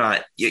 you're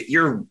not,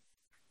 your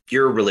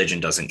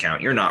religion doesn't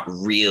count. You're not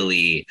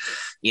really,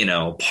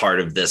 part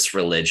of this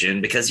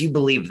religion because you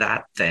believe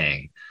that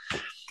thing.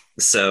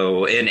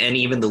 So, and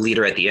even the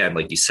leader at the end,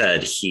 like you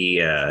said,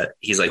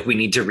 he's like, we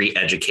need to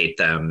re-educate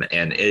them.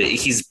 And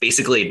he's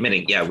basically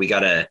admitting, yeah, we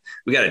gotta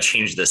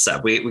change this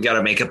up. We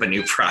gotta make up a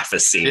new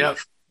prophecy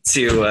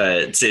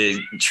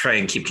to try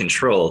and keep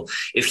control.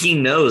 If he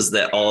knows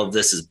that all of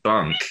this is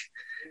bunk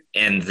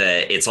and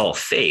that it's all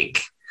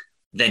fake,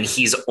 then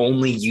he's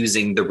only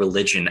using the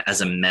religion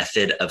as a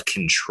method of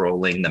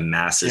controlling the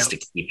masses to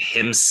keep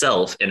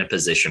himself in a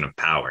position of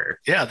power.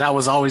 Yeah, that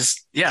was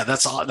always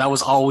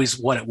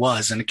what it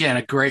was. And again,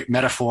 a great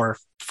metaphor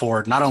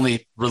for not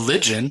only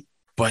religion,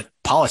 but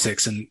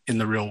politics in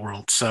the real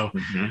world. So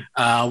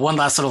one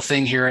last little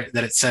thing here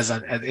that it says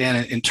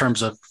in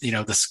terms of,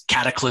 this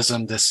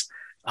cataclysm, this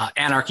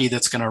anarchy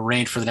that's going to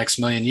reign for the next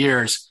million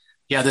years.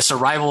 Yeah, this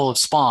arrival of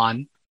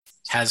Spawn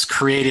has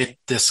created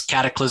this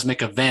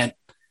cataclysmic event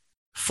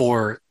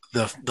for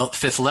the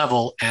fifth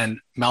level, and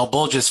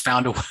Malbolgius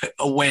found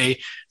a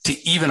way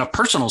to even a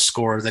personal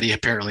score that he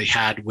apparently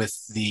had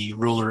with the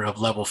ruler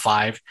of level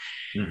 5.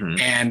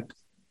 And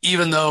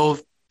even though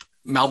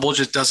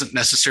Malbolgius doesn't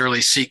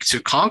necessarily seek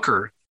to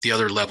conquer the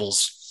other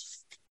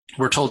levels,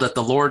 we're told that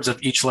the lords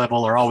of each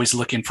level are always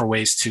looking for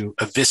ways to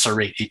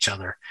eviscerate each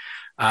other.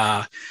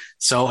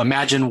 So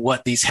imagine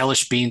what these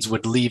hellish beings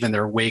would leave in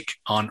their wake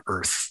on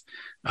Earth.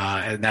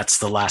 And that's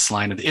the last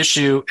line of the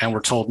issue. And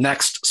we're told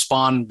next,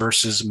 Spawn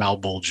versus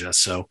Malbolgia.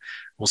 So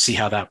we'll see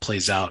how that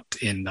plays out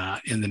in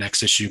the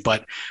next issue.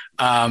 But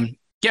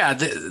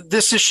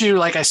this issue,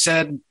 like I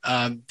said,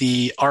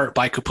 the art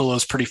by Capullo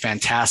is pretty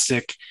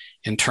fantastic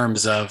in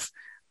terms of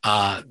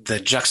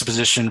the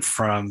juxtaposition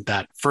from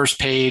that first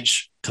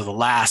page to the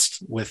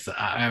last with,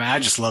 I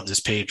just love this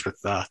page with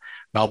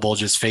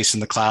Malbolgia's face in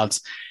the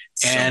clouds.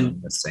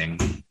 And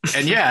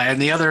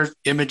the other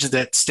image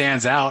that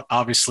stands out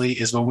obviously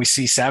is when we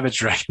see Savage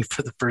Dragon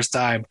for the first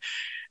time,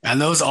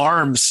 and those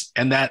arms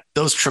and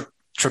those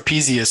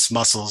trapezius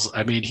muscles.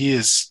 I mean, he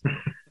is.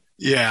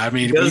 Yeah, I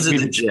mean, he goes to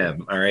the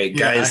gym. All right,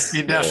 guys.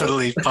 He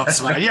definitely puffs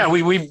them out. Yeah,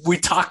 we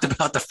talked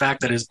about the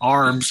fact that his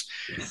arms,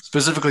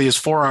 specifically his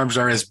forearms,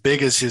 are as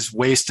big as his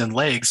waist and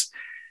legs.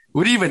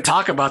 We didn't even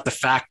talk about the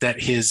fact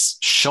that his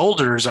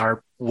shoulders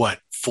are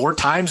 4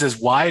 times as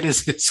wide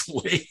as his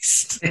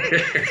waist.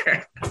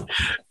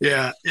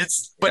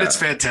 It's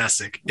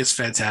fantastic. It's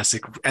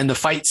fantastic. And the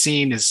fight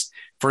scene is,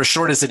 for as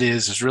short as it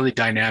is really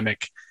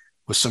dynamic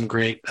with some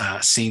great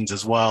scenes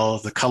as well.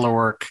 The color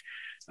work,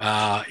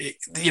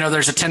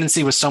 there's a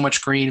tendency with so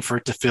much green for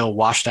it to feel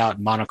washed out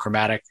and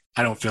monochromatic.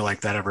 I don't feel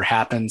like that ever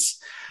happens.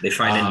 They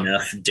find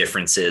enough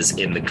differences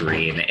in the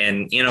green,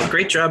 and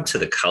great job to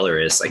the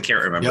colorists. I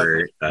can't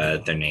remember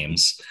their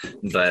names,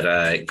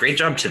 but great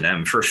job to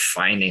them for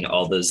finding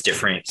all those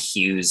different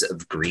hues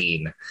of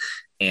green,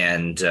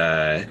 and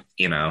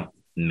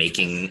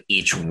making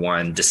each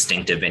one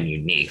distinctive and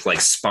unique.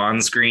 Like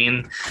Spawn's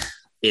green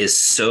is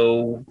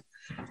so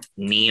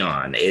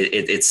neon;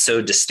 it's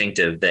so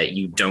distinctive that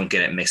you don't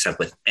get it mixed up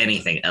with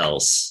anything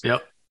else.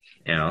 Yep.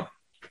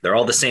 They're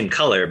all the same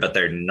color, but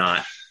they're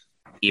not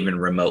even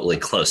remotely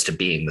close to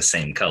being the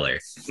same color.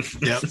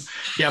 Yep.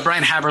 Yeah.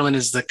 Brian Haberlin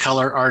is the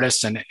color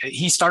artist, and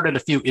he started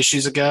a few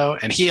issues ago,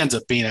 and he ends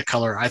up being a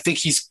color. I think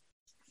he's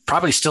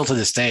probably still to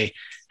this day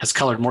has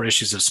colored more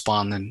issues of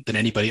Spawn than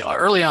anybody.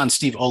 Early on,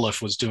 Steve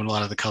Olaf was doing a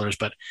lot of the colors,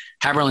 but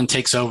Haberlin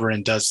takes over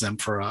and does them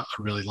for a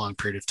really long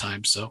period of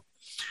time. So,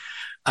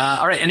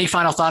 all right. Any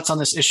final thoughts on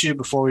this issue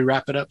before we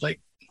wrap it up, Blake?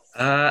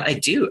 I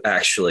do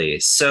actually.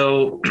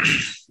 So,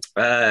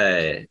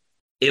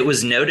 it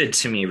was noted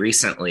to me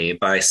recently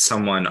by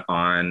someone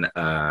on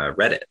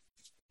Reddit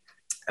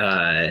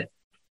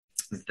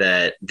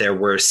that there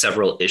were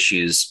several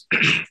issues.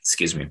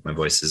 Excuse me, my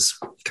voice is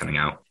coming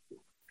out.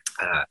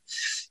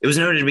 It was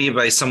noted to me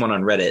by someone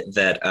on Reddit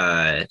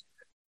that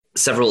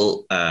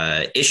several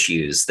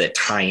issues that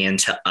tie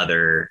into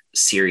other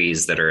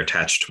series that are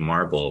attached to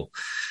Marvel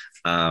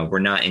were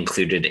not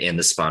included in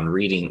the Spawn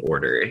reading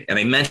order. And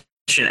I mentioned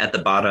at the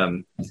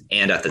bottom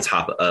and at the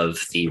top of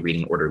the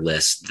reading order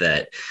list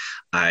that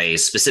I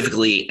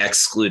specifically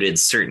excluded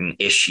certain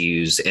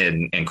issues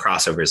and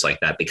crossovers like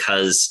that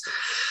because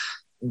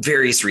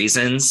various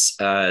reasons.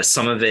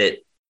 Some of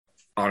it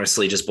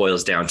honestly just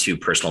boils down to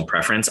personal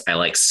preference. I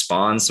like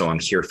Spawn, so I'm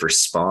here for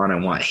Spawn. I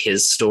want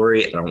his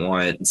story. I don't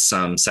want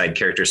some side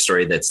character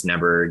story that's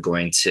never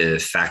going to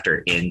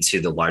factor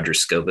into the larger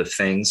scope of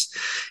things.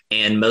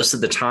 And most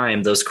of the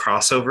time, those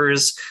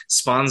crossovers,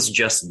 Spawn's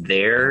just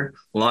there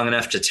long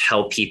enough to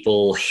tell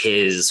people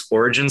his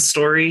origin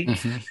story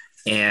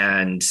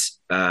and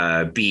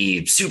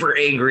be super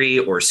angry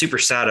or super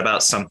sad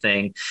about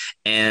something.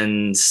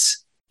 And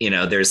you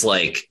know, there's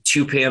like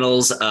 2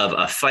 panels of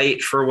a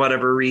fight for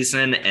whatever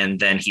reason, and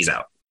then he's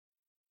out.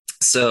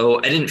 So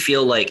I didn't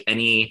feel like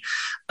any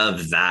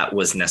of that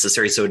was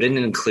necessary, so I didn't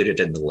include it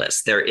in the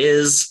list. There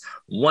is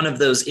one of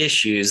those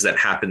issues that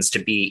happens to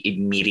be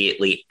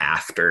immediately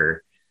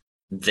after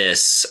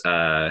this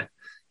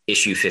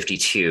issue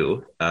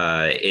 52.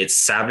 It's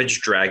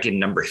Savage Dragon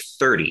number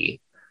 30.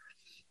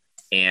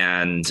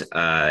 And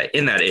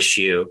in that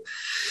issue,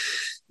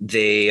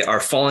 they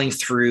are falling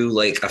through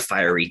like a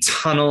fiery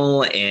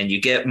tunnel, and you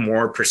get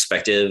more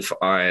perspective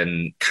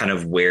on kind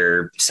of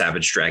where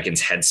Savage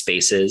Dragon's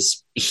headspace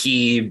is.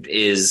 He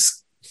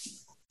is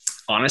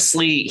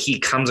honestly, he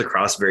comes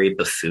across very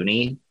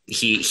buffoony.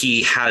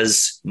 He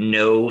has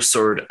no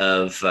sort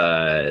of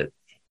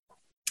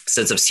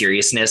sense of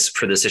seriousness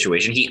for the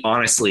situation. He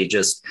honestly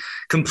just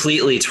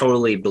completely,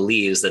 totally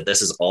believes that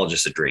this is all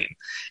just a dream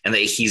and that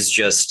he's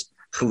just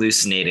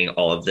hallucinating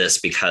all of this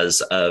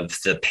because of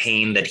the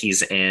pain that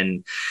he's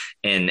in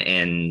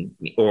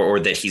or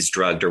that he's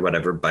drugged or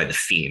whatever by the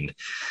fiend.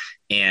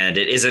 And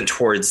it isn't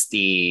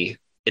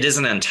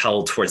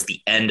until towards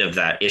the end of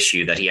that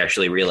issue that he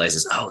actually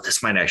realizes, oh,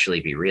 this might actually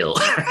be real.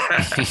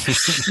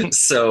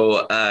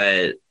 So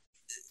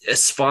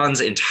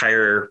Spawn's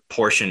entire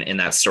portion in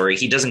that story,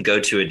 he doesn't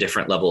go to a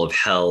different level of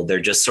hell. They're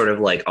just sort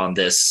of like on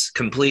this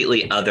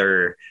completely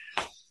other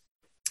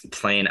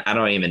plane. I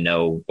don't even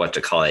know what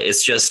to call it.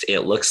 It's just,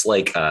 it looks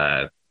like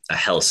a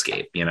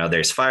hellscape. You know,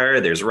 there's fire,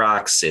 there's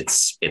rocks,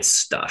 it's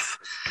stuff.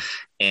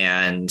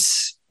 And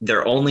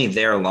they're only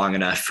there long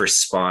enough for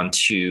Spawn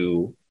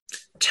to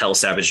tell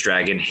Savage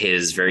Dragon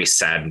his very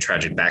sad and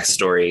tragic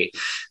backstory.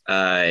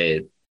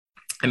 I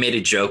made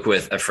a joke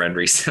with a friend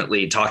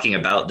recently talking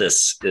about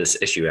this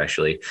issue,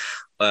 actually.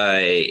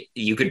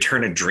 You could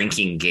turn a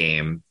drinking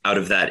game out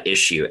of that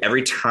issue.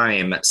 Every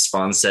time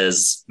Spawn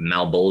says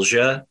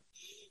Malbolgia,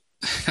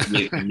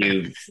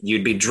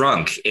 you'd be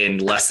drunk in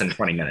less than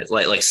 20 minutes.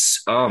 Like,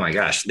 oh my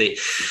gosh.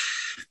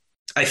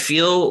 I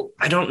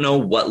don't know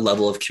what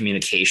level of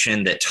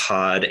communication that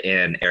Todd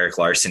and Eric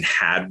Larson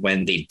had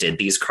when they did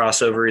these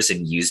crossovers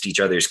and used each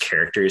other's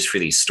characters for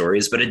these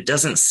stories, but it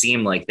doesn't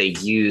seem like they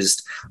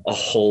used a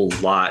whole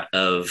lot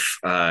of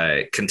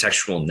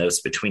contextual notes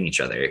between each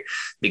other,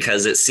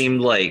 because it seemed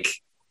like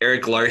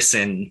Eric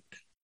Larson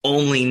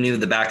only knew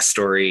the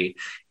backstory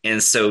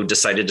and so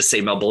decided to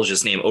say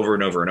Malbolgia's name over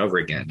and over and over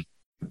again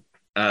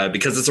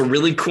because it's a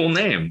really cool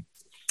name.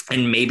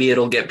 And maybe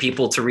it'll get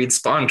people to read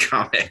Spawn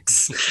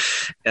comics.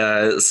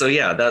 So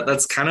yeah,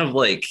 that's kind of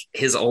like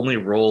his only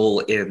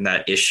role in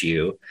that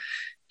issue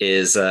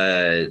is,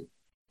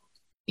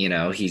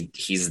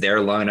 he's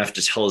there long enough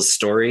to tell his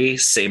story,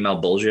 say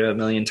Malbolgia a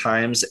million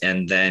times,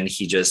 and then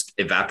he just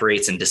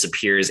evaporates and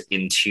disappears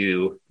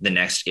into the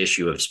next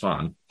issue of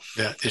Spawn.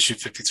 Yeah, issue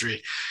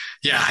 53.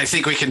 Yeah, I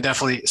think we can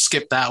definitely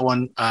skip that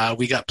one.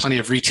 We got plenty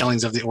of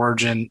retellings of the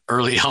origin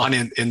early on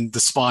in the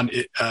Spawn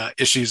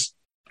issues.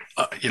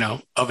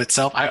 Of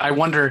itself. I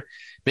wonder,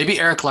 maybe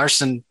Eric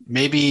Larson,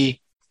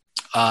 maybe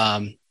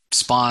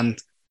Spawn.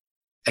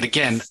 And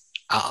again,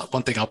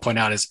 one thing I'll point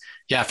out is,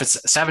 if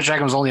it's Savage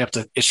Dragon was only up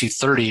to issue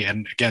 30,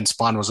 and again,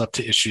 Spawn was up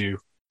to issue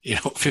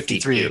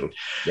 53,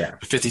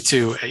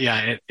 52.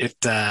 Yeah, it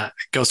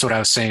goes to what I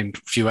was saying a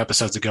few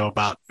episodes ago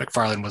about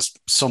McFarlane was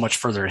so much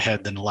further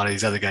ahead than a lot of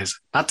these other guys.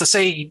 Not to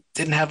say he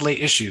didn't have late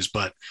issues,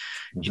 but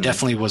he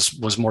definitely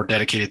was more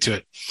dedicated to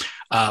it.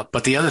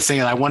 But the other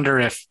thing, I wonder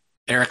if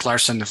Eric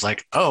Larson is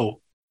like,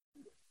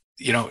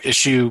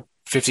 issue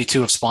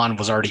 52 of Spawn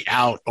was already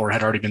out or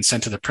had already been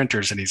sent to the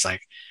printers. And he's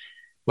like,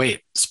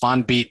 wait,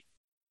 Spawn beat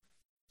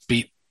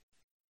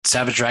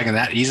Savage Dragon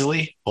that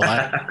easily?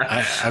 Well,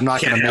 I'm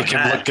not going to make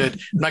him look good.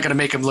 I'm not going to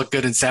make him look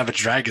good in Savage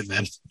Dragon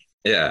then.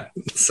 Yeah.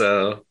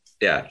 So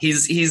yeah,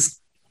 he's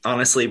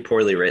honestly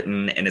poorly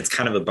written, and it's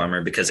kind of a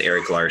bummer because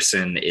Eric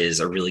Larson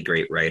is a really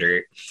great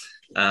writer.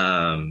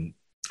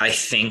 I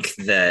think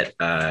that,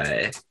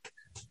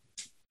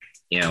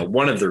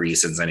 one of the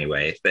reasons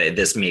anyway, but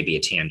this may be a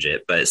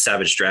tangent, but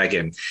Savage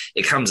Dragon,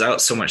 it comes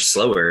out so much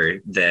slower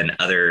than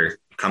other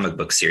comic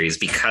book series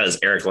because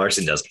Eric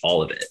Larson does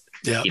all of it.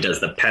 Yeah. He does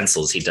the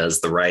pencils, he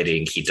does the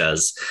writing, he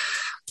does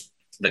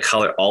the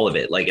color, all of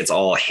it. Like, it's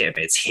all him.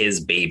 It's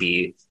his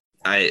baby.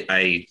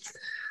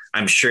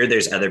 I'm sure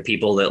there's other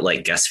people that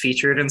like guest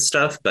featured and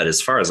stuff, but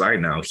as far as I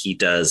know, he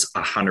does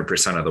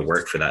 100% of the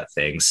work for that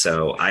thing.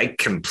 So I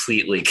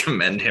completely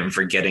commend him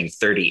for getting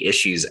 30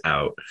 issues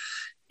out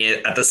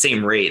at the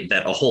same rate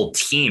that a whole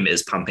team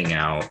is pumping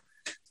out,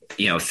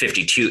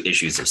 52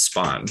 issues of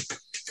Spawn.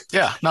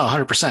 Yeah, no,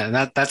 100%.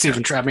 And that's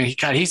even true. I mean,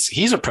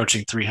 he's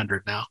approaching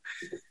 300 now.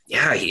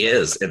 Yeah, he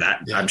is. And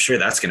I'm sure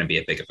that's going to be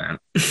a big event.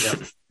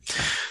 Yep.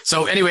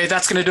 So anyway,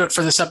 that's going to do it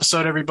for this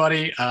episode,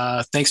 everybody.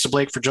 Thanks to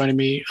Blake for joining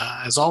me.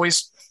 As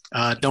always,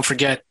 don't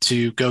forget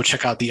to go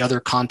check out the other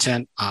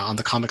content on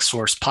the Comic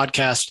Source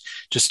podcast.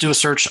 Just do a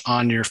search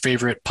on your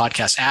favorite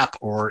podcast app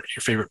or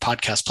your favorite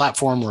podcast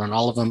platform. We're on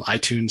all of them: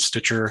 iTunes,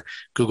 Stitcher,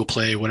 Google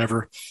Play,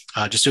 whatever.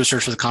 Just do a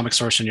search for the Comic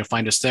Source and you'll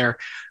find us there.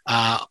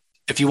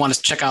 If you want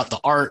to check out the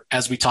art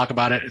as we talk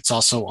about it, it's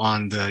also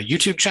on the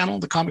YouTube channel,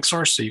 the Comic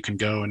Source, so you can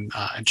go and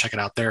check it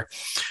out there.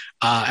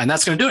 And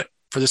that's going to do it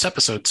for this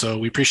episode. So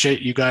we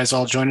appreciate you guys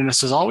all joining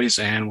us as always,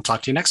 and we'll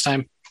talk to you next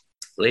time.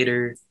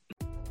 Later.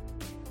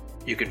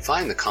 You can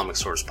find the Comic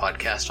Source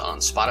podcast on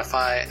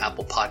Spotify,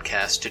 Apple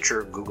Podcasts,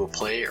 Stitcher, Google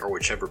Play, or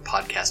whichever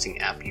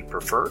podcasting app you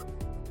prefer.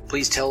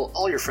 Please tell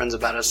all your friends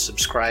about us,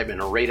 subscribe,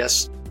 and rate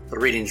us. The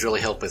ratings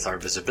really help with our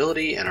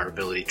visibility and our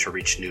ability to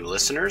reach new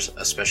listeners,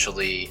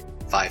 especially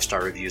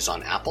 5-star reviews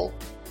on Apple.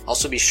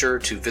 Also be sure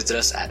to visit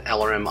us at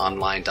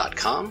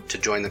lrmonline.com to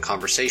join the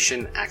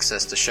conversation,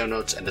 access the show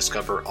notes, and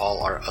discover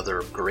all our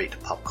other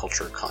great pop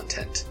culture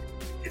content.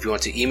 If you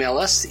want to email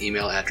us, the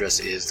email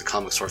address is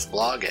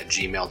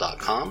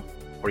thecomicsourceblog@gmail.com,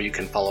 or you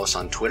can follow us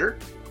on Twitter,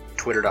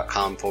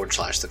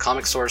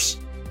 twitter.com/thecomicsource.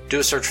 Do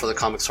a search for The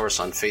Comic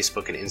Source on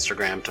Facebook and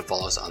Instagram to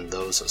follow us on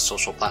those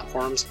social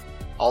platforms.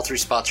 All 3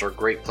 spots are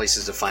great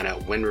places to find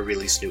out when we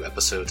release new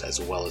episodes, as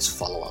well as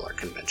follow all our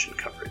convention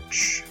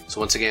coverage. So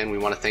once again, we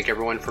want to thank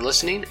everyone for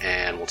listening,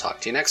 and we'll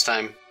talk to you next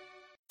time.